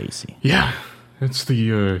crazy. Yeah, it's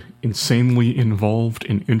the insanely involved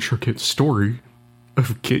and intricate story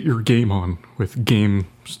of Get Your Game On, with game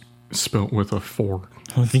spelt with a 4.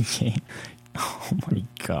 Oh, the game. Oh my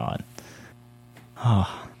god.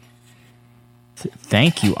 Oh.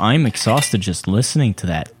 Thank you. I'm exhausted just listening to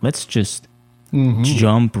that. Let's just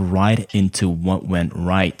jump right into what went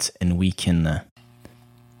right, and we can...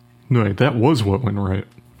 No, that was what went right.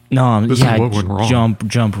 No, this is what went wrong.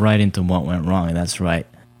 Jump right into what went wrong. That's right.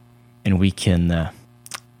 And we can,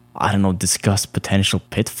 I don't know, discuss potential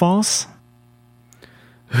pitfalls?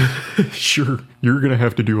 Sure. You're going to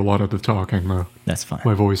have to do a lot of the talking, though. That's fine.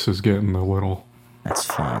 My voice is getting a little... That's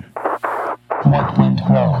fine. What went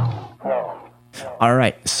wrong? All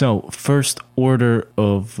right, so first order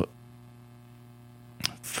of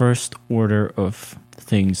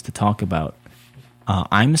things to talk about.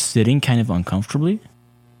 I'm sitting kind of uncomfortably.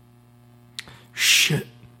 Shit.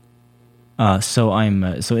 So in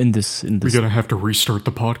this. We're gonna have to restart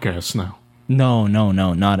the podcast now. No,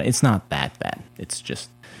 not. It's not that bad. It's just.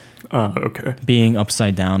 Okay. Being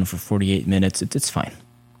upside down for 48 minutes. It's fine.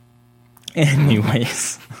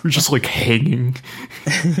 Anyways, you're just like hanging.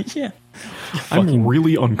 Yeah. I'm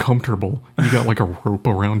really uncomfortable. You got like a rope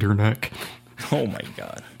around your neck. Oh my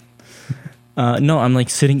god. No, I'm like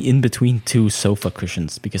sitting in between two sofa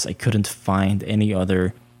cushions because I couldn't find any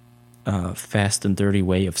other fast and dirty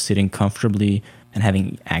way of sitting comfortably and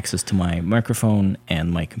having access to my microphone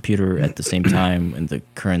and my computer at the same time in the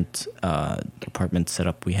current apartment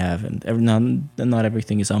setup we have. And not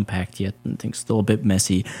everything is unpacked yet, and things still a bit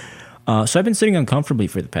messy. So I've been sitting uncomfortably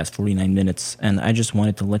for the past 49 minutes, and I just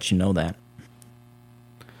wanted to let you know that.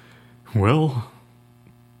 Well,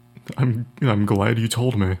 I'm glad you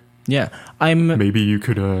told me. Yeah, Maybe you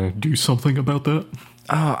could do something about that.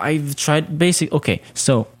 I've tried Okay,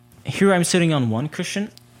 so here I'm sitting on one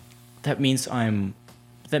cushion. That means I'm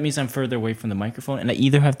further away from the microphone, and I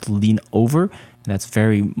either have to lean over, and that's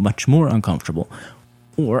very much more uncomfortable,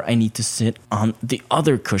 or I need to sit on the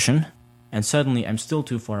other cushion, and suddenly I'm still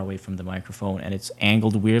too far away from the microphone, and it's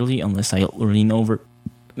angled weirdly unless I lean over.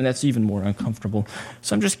 And that's even more uncomfortable.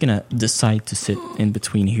 So I'm just going to decide to sit in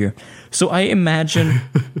between here. So I imagine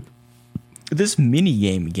this mini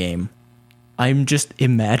game, I'm just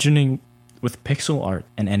imagining with pixel art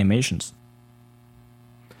and animations.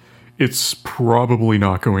 It's probably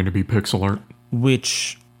not going to be pixel art.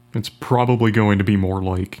 Which... It's probably going to be more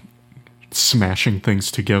like smashing things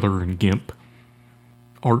together in GIMP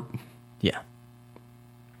art. Yeah.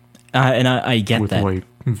 And I get with that. With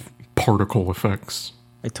like particle effects.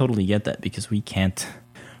 I totally get that because we can't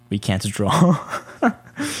draw.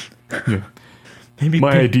 Yeah. Maybe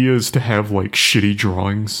my idea is to have like shitty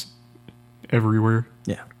drawings everywhere.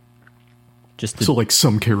 Yeah. So like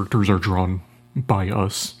some characters are drawn by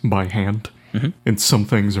us by hand, and some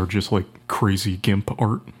things are just like crazy GIMP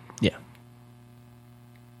art. Yeah.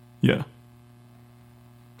 Yeah.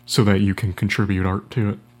 So that you can contribute art to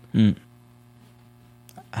it. Mm.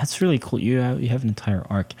 That's really cool. You have an entire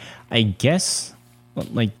arc. I guess,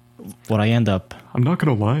 like, what I end up... I'm not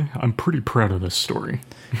going to lie. I'm pretty proud of this story.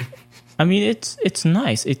 I mean, it's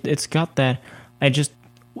nice. It's got that...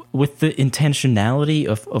 with the intentionality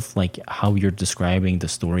of like how you're describing the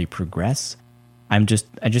story progress, I just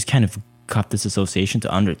kind of got this association to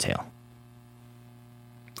Undertale.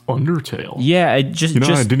 Undertale? Yeah, I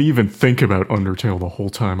didn't even think about Undertale the whole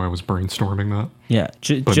time I was brainstorming that. Yeah,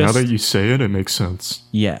 but now that you say it, it makes sense.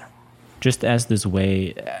 Yeah, just as that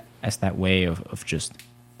way of just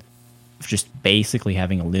basically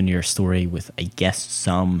having a linear story with, I guess,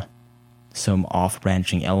 some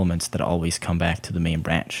off-branching elements that always come back to the main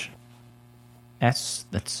branch. That's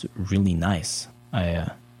really nice.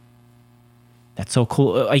 That's so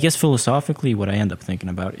cool. I guess philosophically, what I end up thinking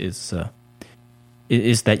about is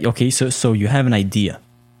that, okay, so you have an idea.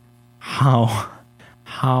 How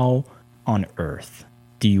on earth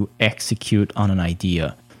do you execute on an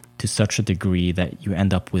idea to such a degree that you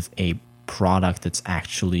end up with a product that's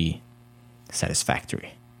actually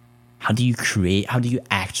satisfactory? How do you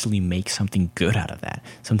actually make something good out of that?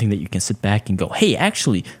 Something that you can sit back and go, hey,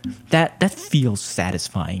 actually, that feels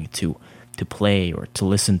satisfying to play or to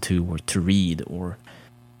listen to or to read or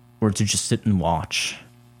to just sit and watch.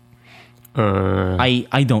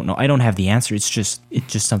 I don't know. I don't have the answer. It's just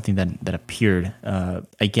something that appeared.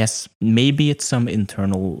 I guess maybe it's some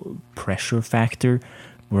internal pressure factor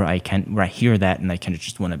where I hear that and I kind of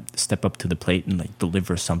just want to step up to the plate and like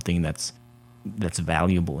deliver something that's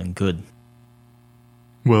valuable and good.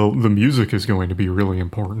 Well, the music is going to be really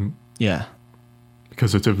important. Yeah.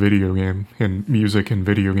 Because it's a video game, and music and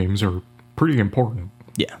video games are pretty important.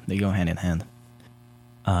 Yeah, they go hand in hand.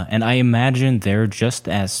 And I imagine they're just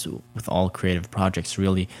as with all creative projects,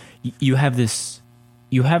 really. You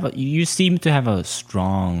seem to have a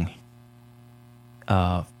strong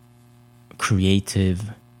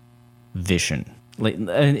creative vision. Like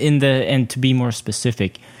and to be more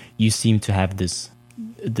specific, you seem to have this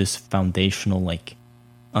foundational like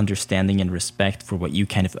understanding and respect for what you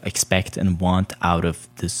kind of expect and want out of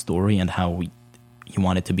this story and how you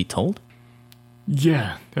want it to be told.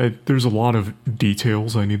 Yeah, there's a lot of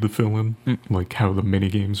details I need to fill in, like how the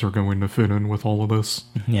minigames are going to fit in with all of this.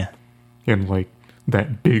 Yeah. And like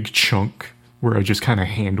that big chunk where I just kind of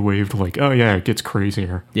hand waved like, oh yeah, it gets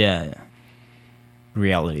crazier. Yeah.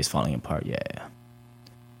 Reality is falling apart, yeah.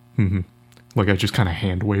 Mm-hmm. Like I just kind of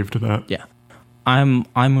hand waved that. Yeah.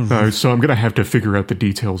 So I'm gonna have to figure out the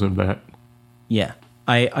details of that. Yeah.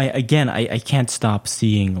 I can't stop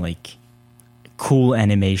seeing like cool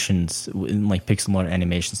animations, like pixel art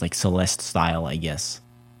animations, like Celeste style, I guess,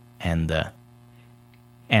 and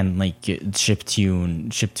like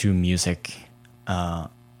chiptune music,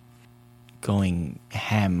 going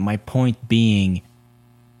ham. My point being,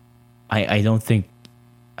 I don't think.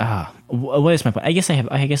 What is my point? I guess I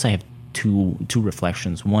have two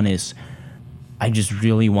reflections. One is, I just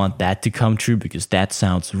really want that to come true because that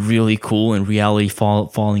sounds really cool and reality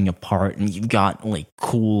falling apart, and you've got like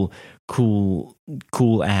cool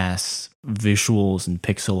ass visuals and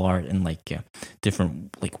pixel art and like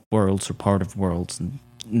different like worlds or part of worlds and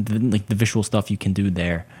like the visual stuff you can do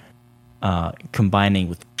there, combining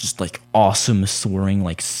with just like awesome soaring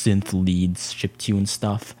like synth leads, chiptune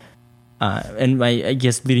stuff, and I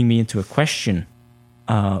guess leading me into a question,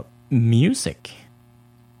 music.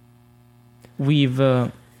 What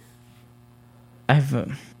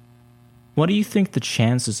do you think the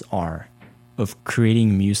chances are of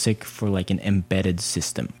creating music for like an embedded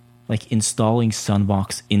system, like installing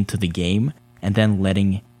Sunvox into the game and then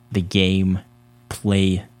letting the game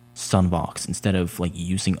play Sunvox instead of like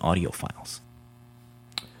using audio files?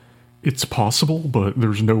 It's possible, but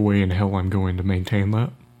there's no way in hell I'm going to maintain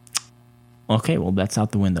that. Okay, well that's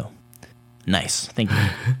out the window. Nice, thank you.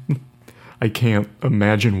 I can't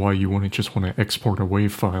imagine why you wouldn't just want to export a WAV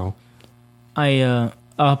file. And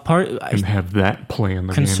have that play in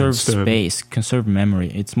the game instead. Conserve space, conserve memory.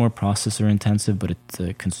 It's more processor intensive, but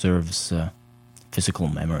it conserves physical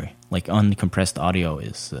memory. Like uncompressed audio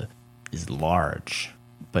is large,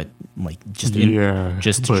 but like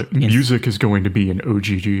music is going to be in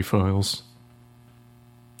OGG files.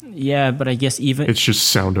 Yeah, but I guess it's just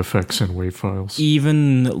sound effects and WAV files.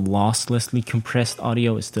 Even losslessly compressed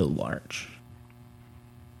audio is still large.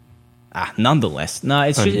 Nonetheless, no,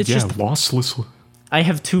 it's just lossless. I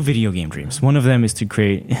have two video game dreams. One of them is to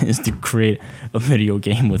create a video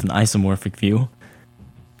game with an isomorphic view.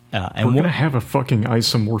 And we're gonna have a fucking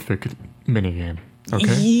isomorphic minigame.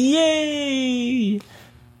 Okay. Yay!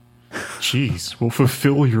 Jeez, we'll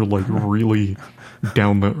fulfill your like really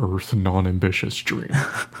down the earth, non-ambitious dream.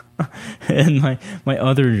 And my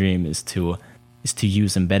other dream is to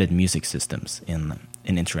use embedded music systems in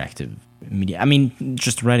interactive media. I mean,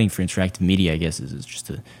 just writing for interactive media, I guess, is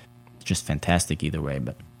just fantastic either way.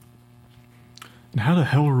 But How the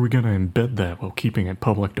hell are we going to embed that while keeping it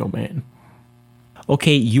public domain?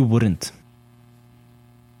 Okay, you wouldn't.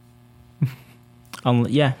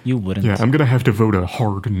 Yeah, you wouldn't. Yeah, I'm going to have to vote a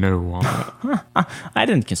hard no on that. I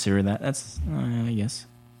didn't consider that. That's, I guess.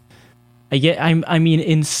 I mean,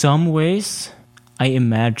 in some ways, I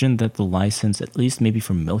imagine that the license, at least maybe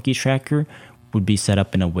for Milky Tracker, would be set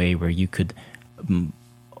up in a way where you could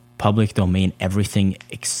public domain everything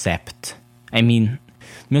except. I mean,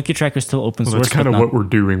 Milky Tracker is still open source. That's kind of what we're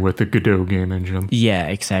doing with the Godot game engine. Yeah,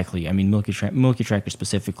 exactly. I mean, Milky Tracker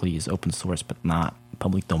specifically is open source, but not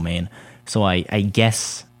public domain. So I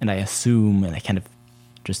guess, and I assume, and I kind of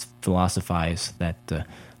just philosophize that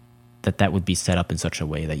that would be set up in such a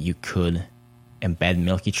way that you could embed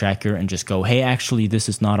Milky Tracker and just go, hey, actually, this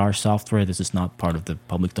is not our software. This is not part of the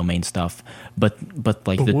public domain stuff. But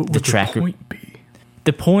like what would the tracker. The point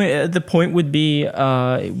be? The point would be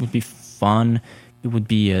it would be fun. It would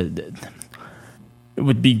be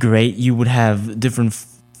great. You would have different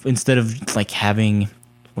instead of like having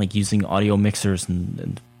like using audio mixers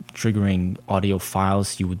and triggering audio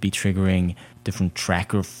files. You would be triggering different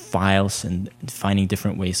tracker files and finding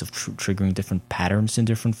different ways of triggering different patterns in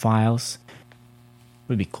different files. It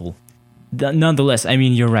would be cool. Nonetheless, I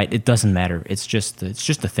mean, you're right. It doesn't matter. It's just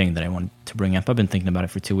a thing that I wanted to bring up. I've been thinking about it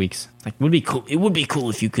for 2 weeks. Like, it would be cool. It would be cool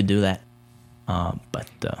if you could do that. But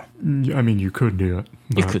I mean, you could do it.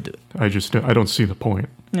 You could do it. I don't see the point.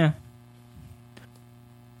 Yeah.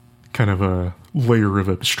 Kind of a layer of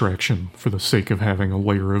abstraction for the sake of having a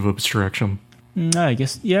layer of abstraction. I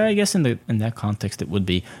guess in that context it would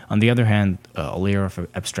be. On the other hand, a layer of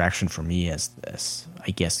abstraction for me as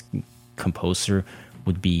I guess composer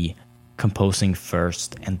would be composing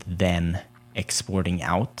first and then exporting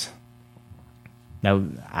out. Now,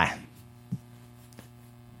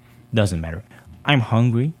 doesn't matter. I'm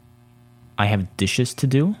hungry. I have dishes to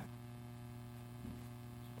do.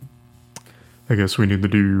 I guess we need to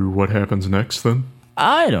do what happens next then.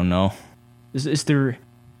 I don't know. Is there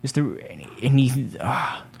any?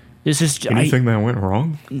 This is anything that went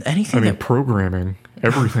wrong. Anything? I mean, programming.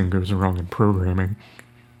 Everything goes wrong in programming.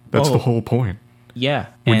 That's the whole point. Yeah.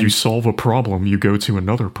 When you solve a problem, you go to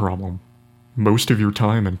another problem. Most of your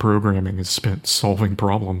time in programming is spent solving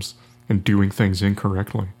problems and doing things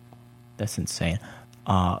incorrectly. That's insane.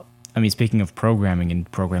 I mean, speaking of programming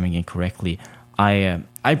and programming incorrectly, I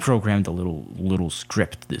programmed a little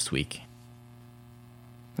script this week.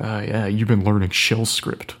 Yeah, you've been learning shell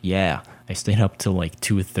script. Yeah, I stayed up till like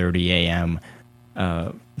 2:30 a.m.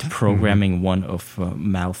 Programming one of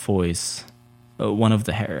Malfoy's, one of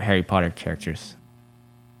the Harry Potter characters,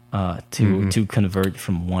 to convert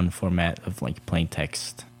from one format of like plain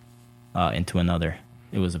text into another.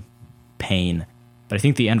 It was a pain, but I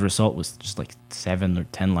think the end result was just like 7 or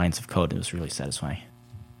 10 lines of code. It was really satisfying.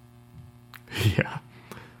 Yeah,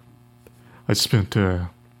 I spent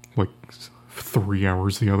like 3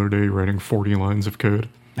 hours the other day writing 40 lines of code.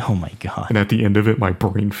 Oh my god! And at the end of it, my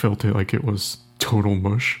brain felt like it was total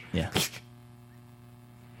mush. Yeah.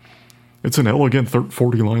 It's an elegant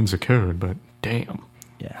 40 lines of code, but damn.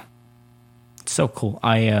 Yeah. It's so cool.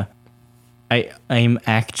 I'm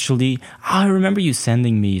actually. I remember you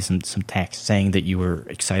sending me some text saying that you were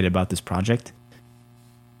excited about this project.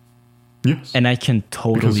 Yes. And I can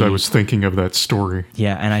totally. Because I was thinking of that story.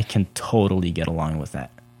 Yeah, and I can totally get along with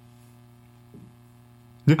that.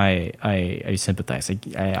 Yeah. I sympathize.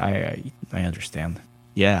 I understand.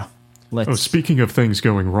 Yeah. Speaking of things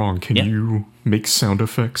going wrong, can you make sound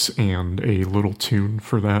effects and a little tune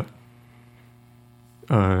for that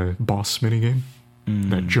boss minigame?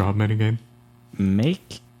 That job minigame?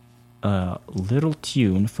 Make a little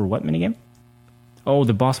tune for what minigame? Oh,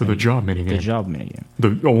 the boss for the job minigame. The job minigame.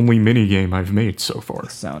 The only minigame I've made so far.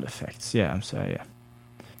 Sound effects. Yeah, I'm sorry. Yeah.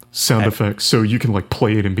 Sound effects, so you can like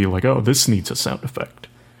play it and be like, oh, this needs a sound effect.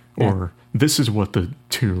 Yeah. Or this is what the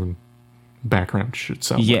tune background should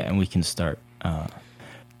sound like. Yeah, and we can start.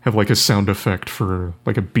 Have like a sound effect for,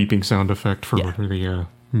 like a beeping sound effect for the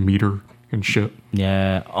meter and shit.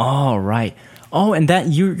 Yeah. Oh, right. Oh, and that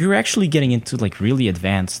you're actually getting into like really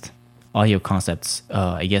advanced audio concepts,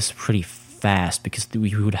 I guess, pretty fast, because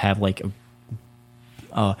we would have like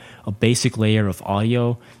a basic layer of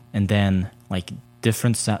audio and then like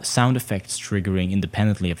different sound effects triggering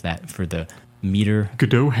independently of that for the meter.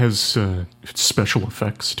 Godot has special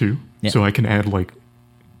effects too, so I can add like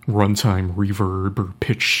runtime reverb or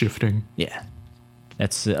pitch shifting. Yeah,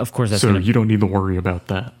 that's of course that's. So you don't need to worry about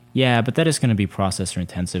that. Yeah, but that is going to be processor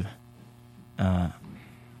intensive.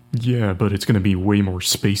 Yeah, but it's going to be way more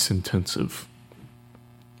space intensive.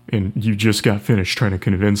 And you just got finished trying to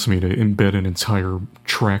convince me to embed an entire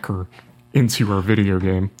tracker into our video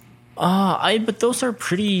game. But those are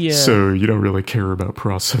pretty. So you don't really care about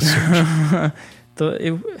processors.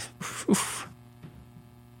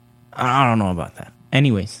 I don't know about that.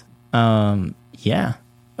 Anyways, yeah.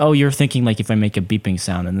 Oh, you're thinking like if I make a beeping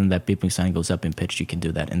sound and then that beeping sound goes up in pitch, you can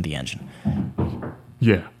do that in the engine.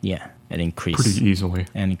 Yeah. Yeah, and increase pretty easily,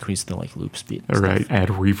 and increase the like loop speed. All right, add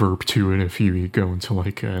reverb to it if you go into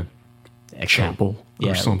like a chapel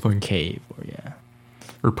or something, cave,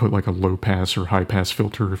 or put like a low pass or high pass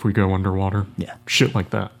filter if we go underwater. Yeah, shit like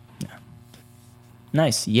that. Yeah,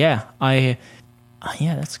 nice. Yeah, yeah,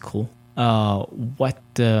 that's cool.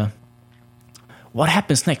 What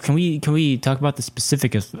happens next? Can we talk about the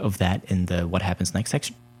specific of that in the what happens next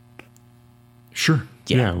section? Sure.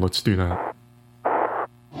 Yeah, let's do that.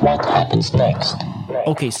 What happens next?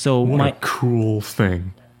 Okay, so what a cool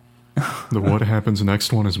thing. The what happens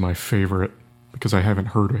next one is my favorite because I haven't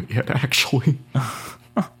heard it yet, actually.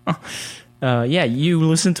 Yeah, you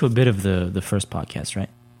listened to a bit of the first podcast, right?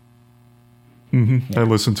 Mm-hmm. Yeah. I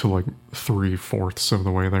listened to like 3/4 of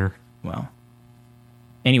the way there. Wow.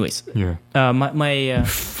 Anyways, yeah. My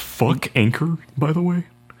fuck Anchor, by the way.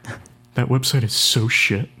 That website is so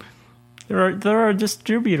shit. They're a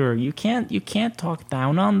distributor. You can't talk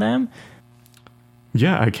down on them.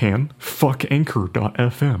 Yeah, I can. Fuck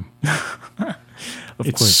Anchor.fm.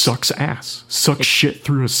 It sucks ass. Sucks shit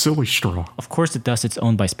through a silly straw. Of course it does. It's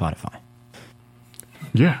owned by Spotify.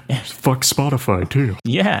 Yeah. Fuck Spotify too.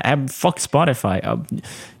 Yeah, fuck Spotify.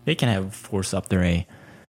 They can have force up their A.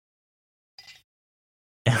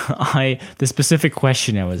 The specific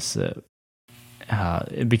question I was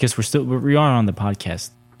because we are on the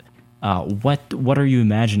podcast. What are you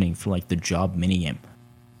imagining for like the job minigame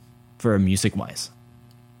for music wise?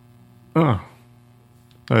 Oh,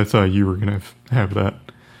 I thought you were gonna have that.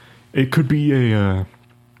 It could be the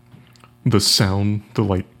sound, the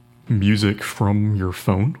like music from your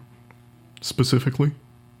phone specifically.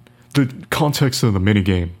 The context of the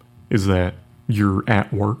minigame is that you're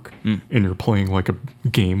at work and you're playing like a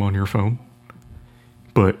game on your phone,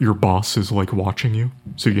 but your boss is like watching you,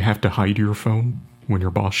 so you have to hide your phone when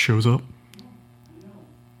your boss shows up.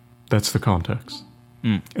 That's the context.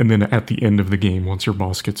 And then at the end of the game, once your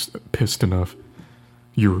boss gets pissed enough,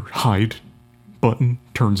 your hide button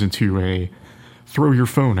turns into a throw your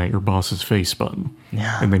phone at your boss's face button.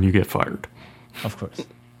 Yeah. And then you get fired. Of course.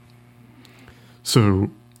 So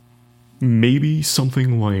maybe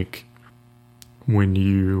something like when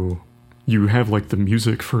you have like the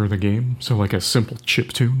music for the game, so like a simple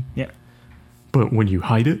chip tune. Yeah. But when you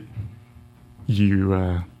hide it,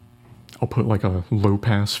 I'll put like a low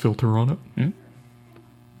pass filter on it,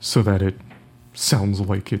 so that it sounds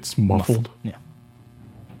like it's muffled. Yeah.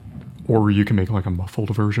 Or you can make like a muffled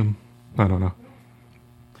version. I don't know.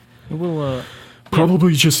 We'll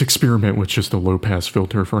probably just experiment with just a low pass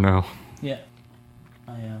filter for now. Yeah.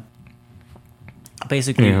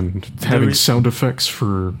 Basically, and having sound effects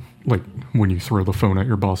for like when you throw the phone at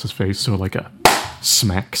your boss's face, so like a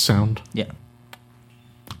smack sound. Yeah.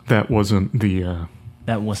 That wasn't the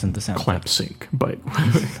sound clap sync, but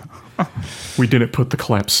we didn't put the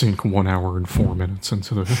clap sync 1 hour and 4 minutes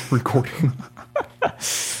into the recording.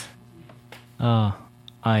 Yeah,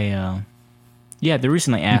 the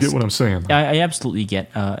reason I asked, you get what I'm saying? I absolutely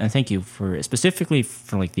get, and thank you for specifically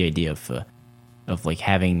for like the idea of like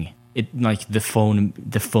having it like the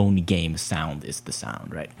phone game sound is the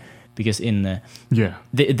sound, right? Because in the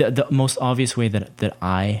most obvious way that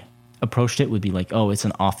I approached it would be like, oh, it's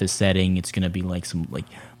an office setting, it's gonna be like some like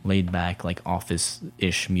laid back like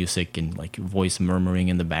office-ish music and like voice murmuring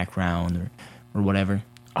in the background or whatever.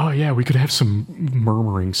 Oh yeah, we could have some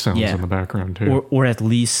murmuring sounds in the background too. Or at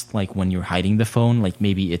least like when you're hiding the phone, like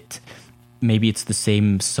maybe it's the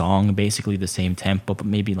same song, basically the same tempo, but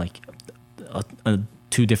maybe like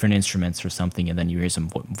two different instruments or something, and then you hear some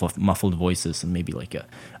muffled voices and maybe like a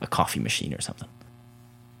coffee machine or something.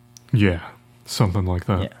 Yeah, something like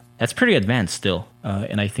that. Yeah, that's pretty advanced still,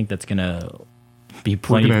 and I think that's gonna be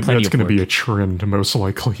That's going to be a trend, most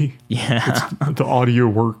likely. Yeah. The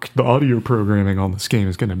audio programming on this game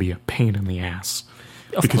is going to be a pain in the ass.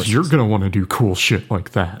 Because you're going to want to do cool shit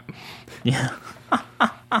like that. Yeah.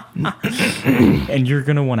 And you're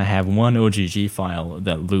going to want to have one OGG file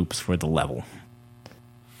that loops for the level.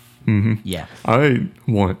 Mm-hmm. Yeah. I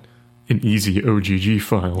want an easy OGG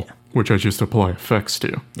file, which I just apply effects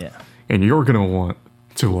to. Yeah. And you're going to want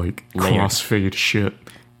to like crossfade shit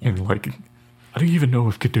and like... I don't even know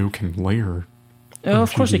if Godot can layer.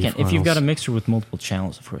 Of course you can. Files. If you've got a mixer with multiple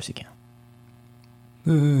channels, of course you can.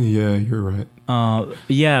 Yeah, you're right.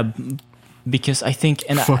 Yeah, because I think...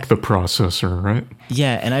 Fuck the processor, right?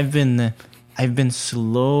 Yeah, and I've been I've been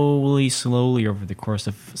slowly over the course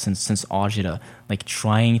of since Ajita, like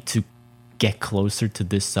trying to get closer to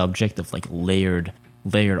this subject of like layered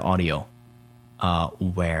audio,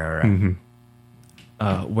 where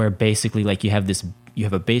basically like you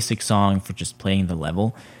have a basic song for just playing the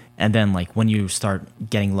level, and then like when you start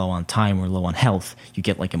getting low on time or low on health, you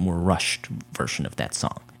get like a more rushed version of that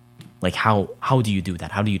song. Like how do you do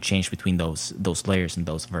that? How do you change between those layers and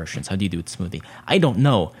those versions? How do you do it smoothly? I don't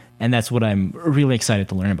know, and that's what I'm really excited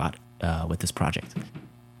to learn about with this project.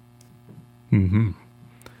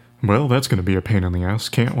 Well, that's going to be a pain in the ass.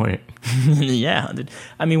 Can't wait. Yeah,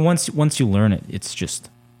 I mean, once you learn it, it's just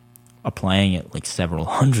applying it like several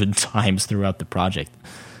hundred times throughout the project.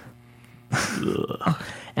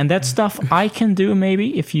 And that stuff I can do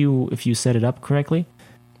maybe if you set it up correctly,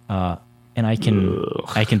 and I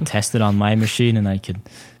can test it on my machine, and I can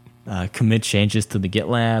commit changes to the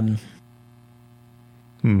GitLab.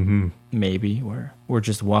 Maybe, or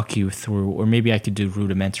just walk you through, or maybe I could do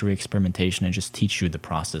rudimentary experimentation and just teach you the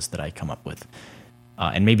process that I come up with,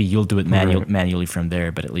 and maybe you'll do it manually from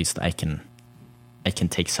there. But at least I can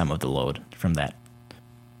take some of the load from that.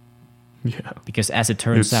 Yeah, because as it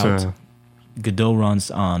turns out, Godot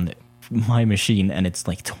runs on my machine, and it's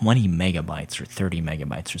like 20 megabytes or 30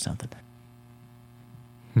 megabytes or something.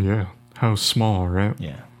 Yeah, how small, right?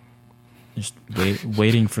 Yeah. Just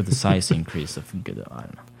waiting for the size increase of Godot. I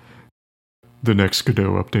don't know. The next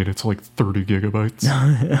Godot update, it's like 30 gigabytes.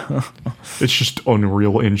 It's just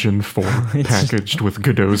Unreal Engine 4 packaged with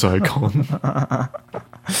Godot's icon.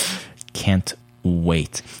 Can't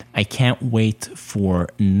wait. I can't wait for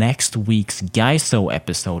next week's Gaiso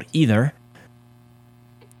episode either.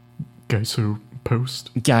 Gaiso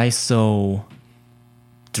post? Gaiso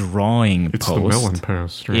drawing it's post. It's the melon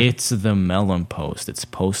post, right? It's the melon post. It's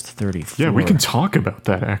post 34. Yeah, we can talk about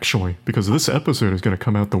that actually, because this episode is going to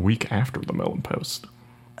come out the week after the melon post.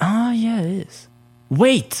 Oh, yeah, it is.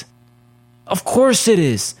 Wait! Of course it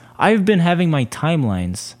is! I've been having my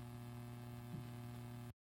timelines.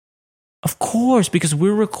 Of course, because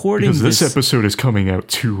we're recording because this episode is coming out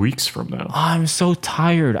 2 weeks from now. Oh, I'm so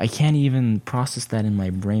tired. I can't even process that in my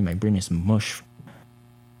brain. My brain is mush.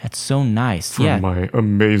 That's so nice. From my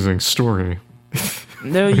amazing story.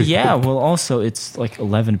 No, yeah, well, also, it's like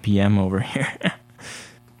 11 p.m. over here.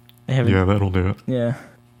 Yeah, that'll do it. Yeah.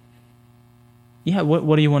 Yeah,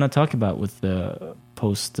 what do you want to talk about with the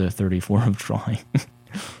post 34 of drawing?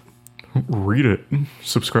 Read it.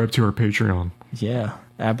 Subscribe to our Patreon. Yeah,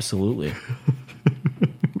 absolutely.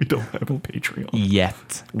 We don't have a Patreon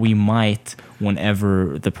yet. We might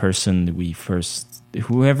whenever the person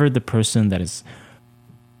whoever the person that is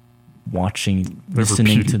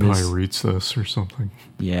listening to this reads this or something.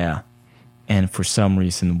 Yeah, and for some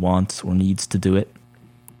reason wants or needs to do it.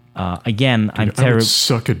 Again, dude, I'm terrible. I would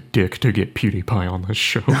suck a dick to get PewDiePie on this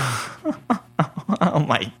show. Oh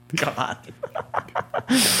my god.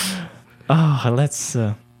 Let's.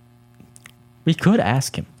 We could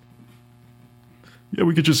ask him. Yeah,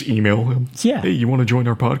 we could just email him. Yeah. Hey, you want to join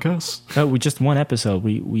our podcast? We just one episode.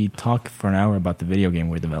 We talk for an hour about the video game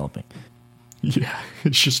we're developing. Yeah,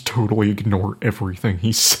 it's just totally ignore everything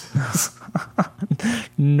he says.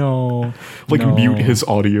 No. Mute his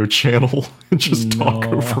audio channel and just talk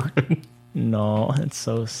over him. No, it's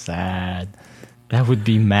so sad. That would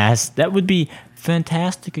be That would be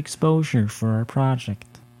fantastic exposure for our project.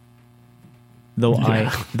 Though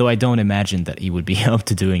I don't imagine that he would be up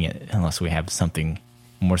to doing it unless we have something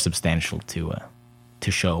more substantial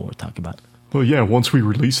to show or talk about. Well, yeah, once we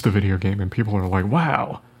release the video game and people are like,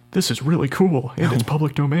 wow, this is really cool, and it's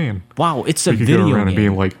public domain. Wow, it's a video game. We could go around and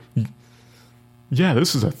being like, yeah,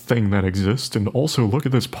 this is a thing that exists, and also look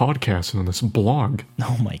at this podcast and this blog.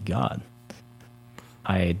 Oh my god.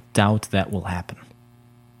 I doubt that will happen.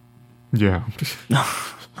 Yeah.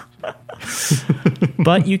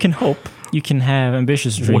 But you can hope. You can have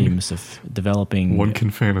ambitious dreams of developing... One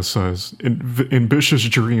can fantasize. Ambitious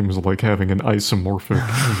dreams like having an isomorphic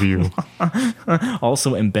view.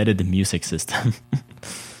 Also embedded music system.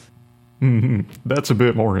 Mm-hmm. That's a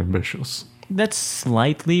bit more ambitious. That's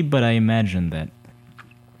slightly, but I imagine that.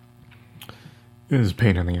 It is a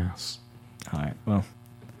pain in the ass. Alright, well,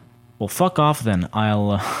 fuck off then.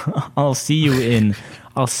 I'll see you in...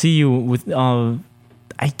 I'll see you with... I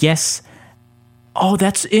guess... Oh,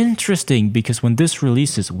 that's interesting, because when this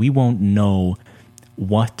releases, we won't know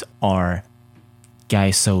what our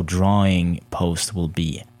Gaiso drawing post will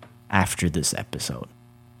be after this episode.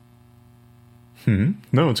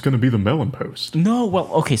 No, it's going to be the melon post. No,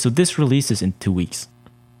 well, okay, so this releases in 2 weeks.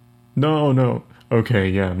 No. Okay,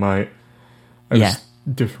 yeah,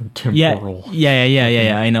 different temporal.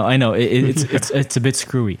 Yeah. I know. It's a bit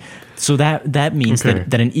screwy. So that means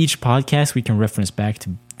that in each podcast we can reference back to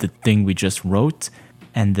the thing we just wrote,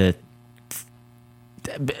 and in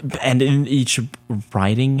each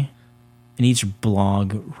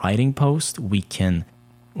blog writing post we can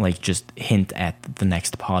like just hint at the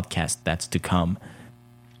next podcast that's to come.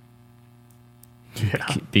 Yeah,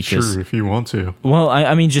 sure, if you want to. Well,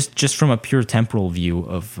 I mean, just from a pure temporal view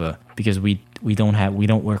of because we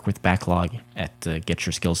don't work with backlog at Get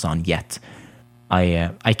Your Skills On yet.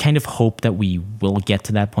 I kind of hope that we will get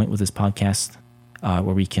to that point with this podcast, where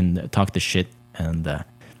we can talk the shit and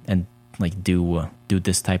like do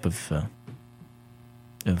this type of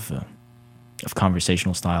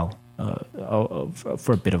conversational style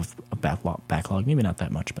for a bit of a backlog. Maybe not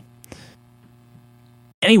that much, but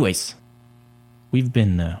anyways. We've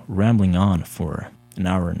been rambling on for an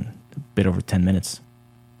hour and a bit over 10 minutes.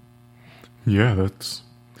 Yeah, that's...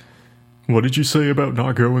 What did you say about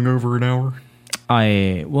not going over an hour?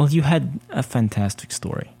 Well, you had a fantastic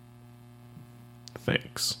story.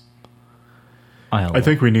 Thanks. I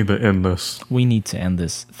think we need to end this. We need to end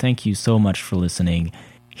this. Thank you so much for listening.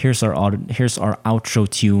 Here's our outro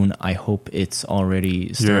tune. I hope it's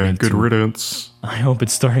already starting Yeah, good riddance. I hope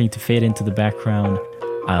it's starting to fade into the background.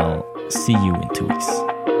 I'll see you in 2 weeks.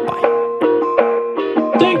 Bye.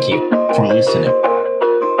 Thank you for listening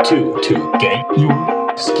to Get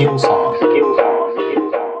Your Skills On.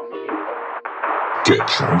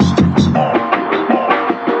 Get Your Skills On.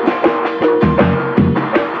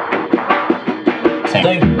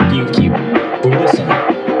 Thank you for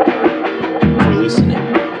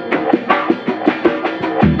listening.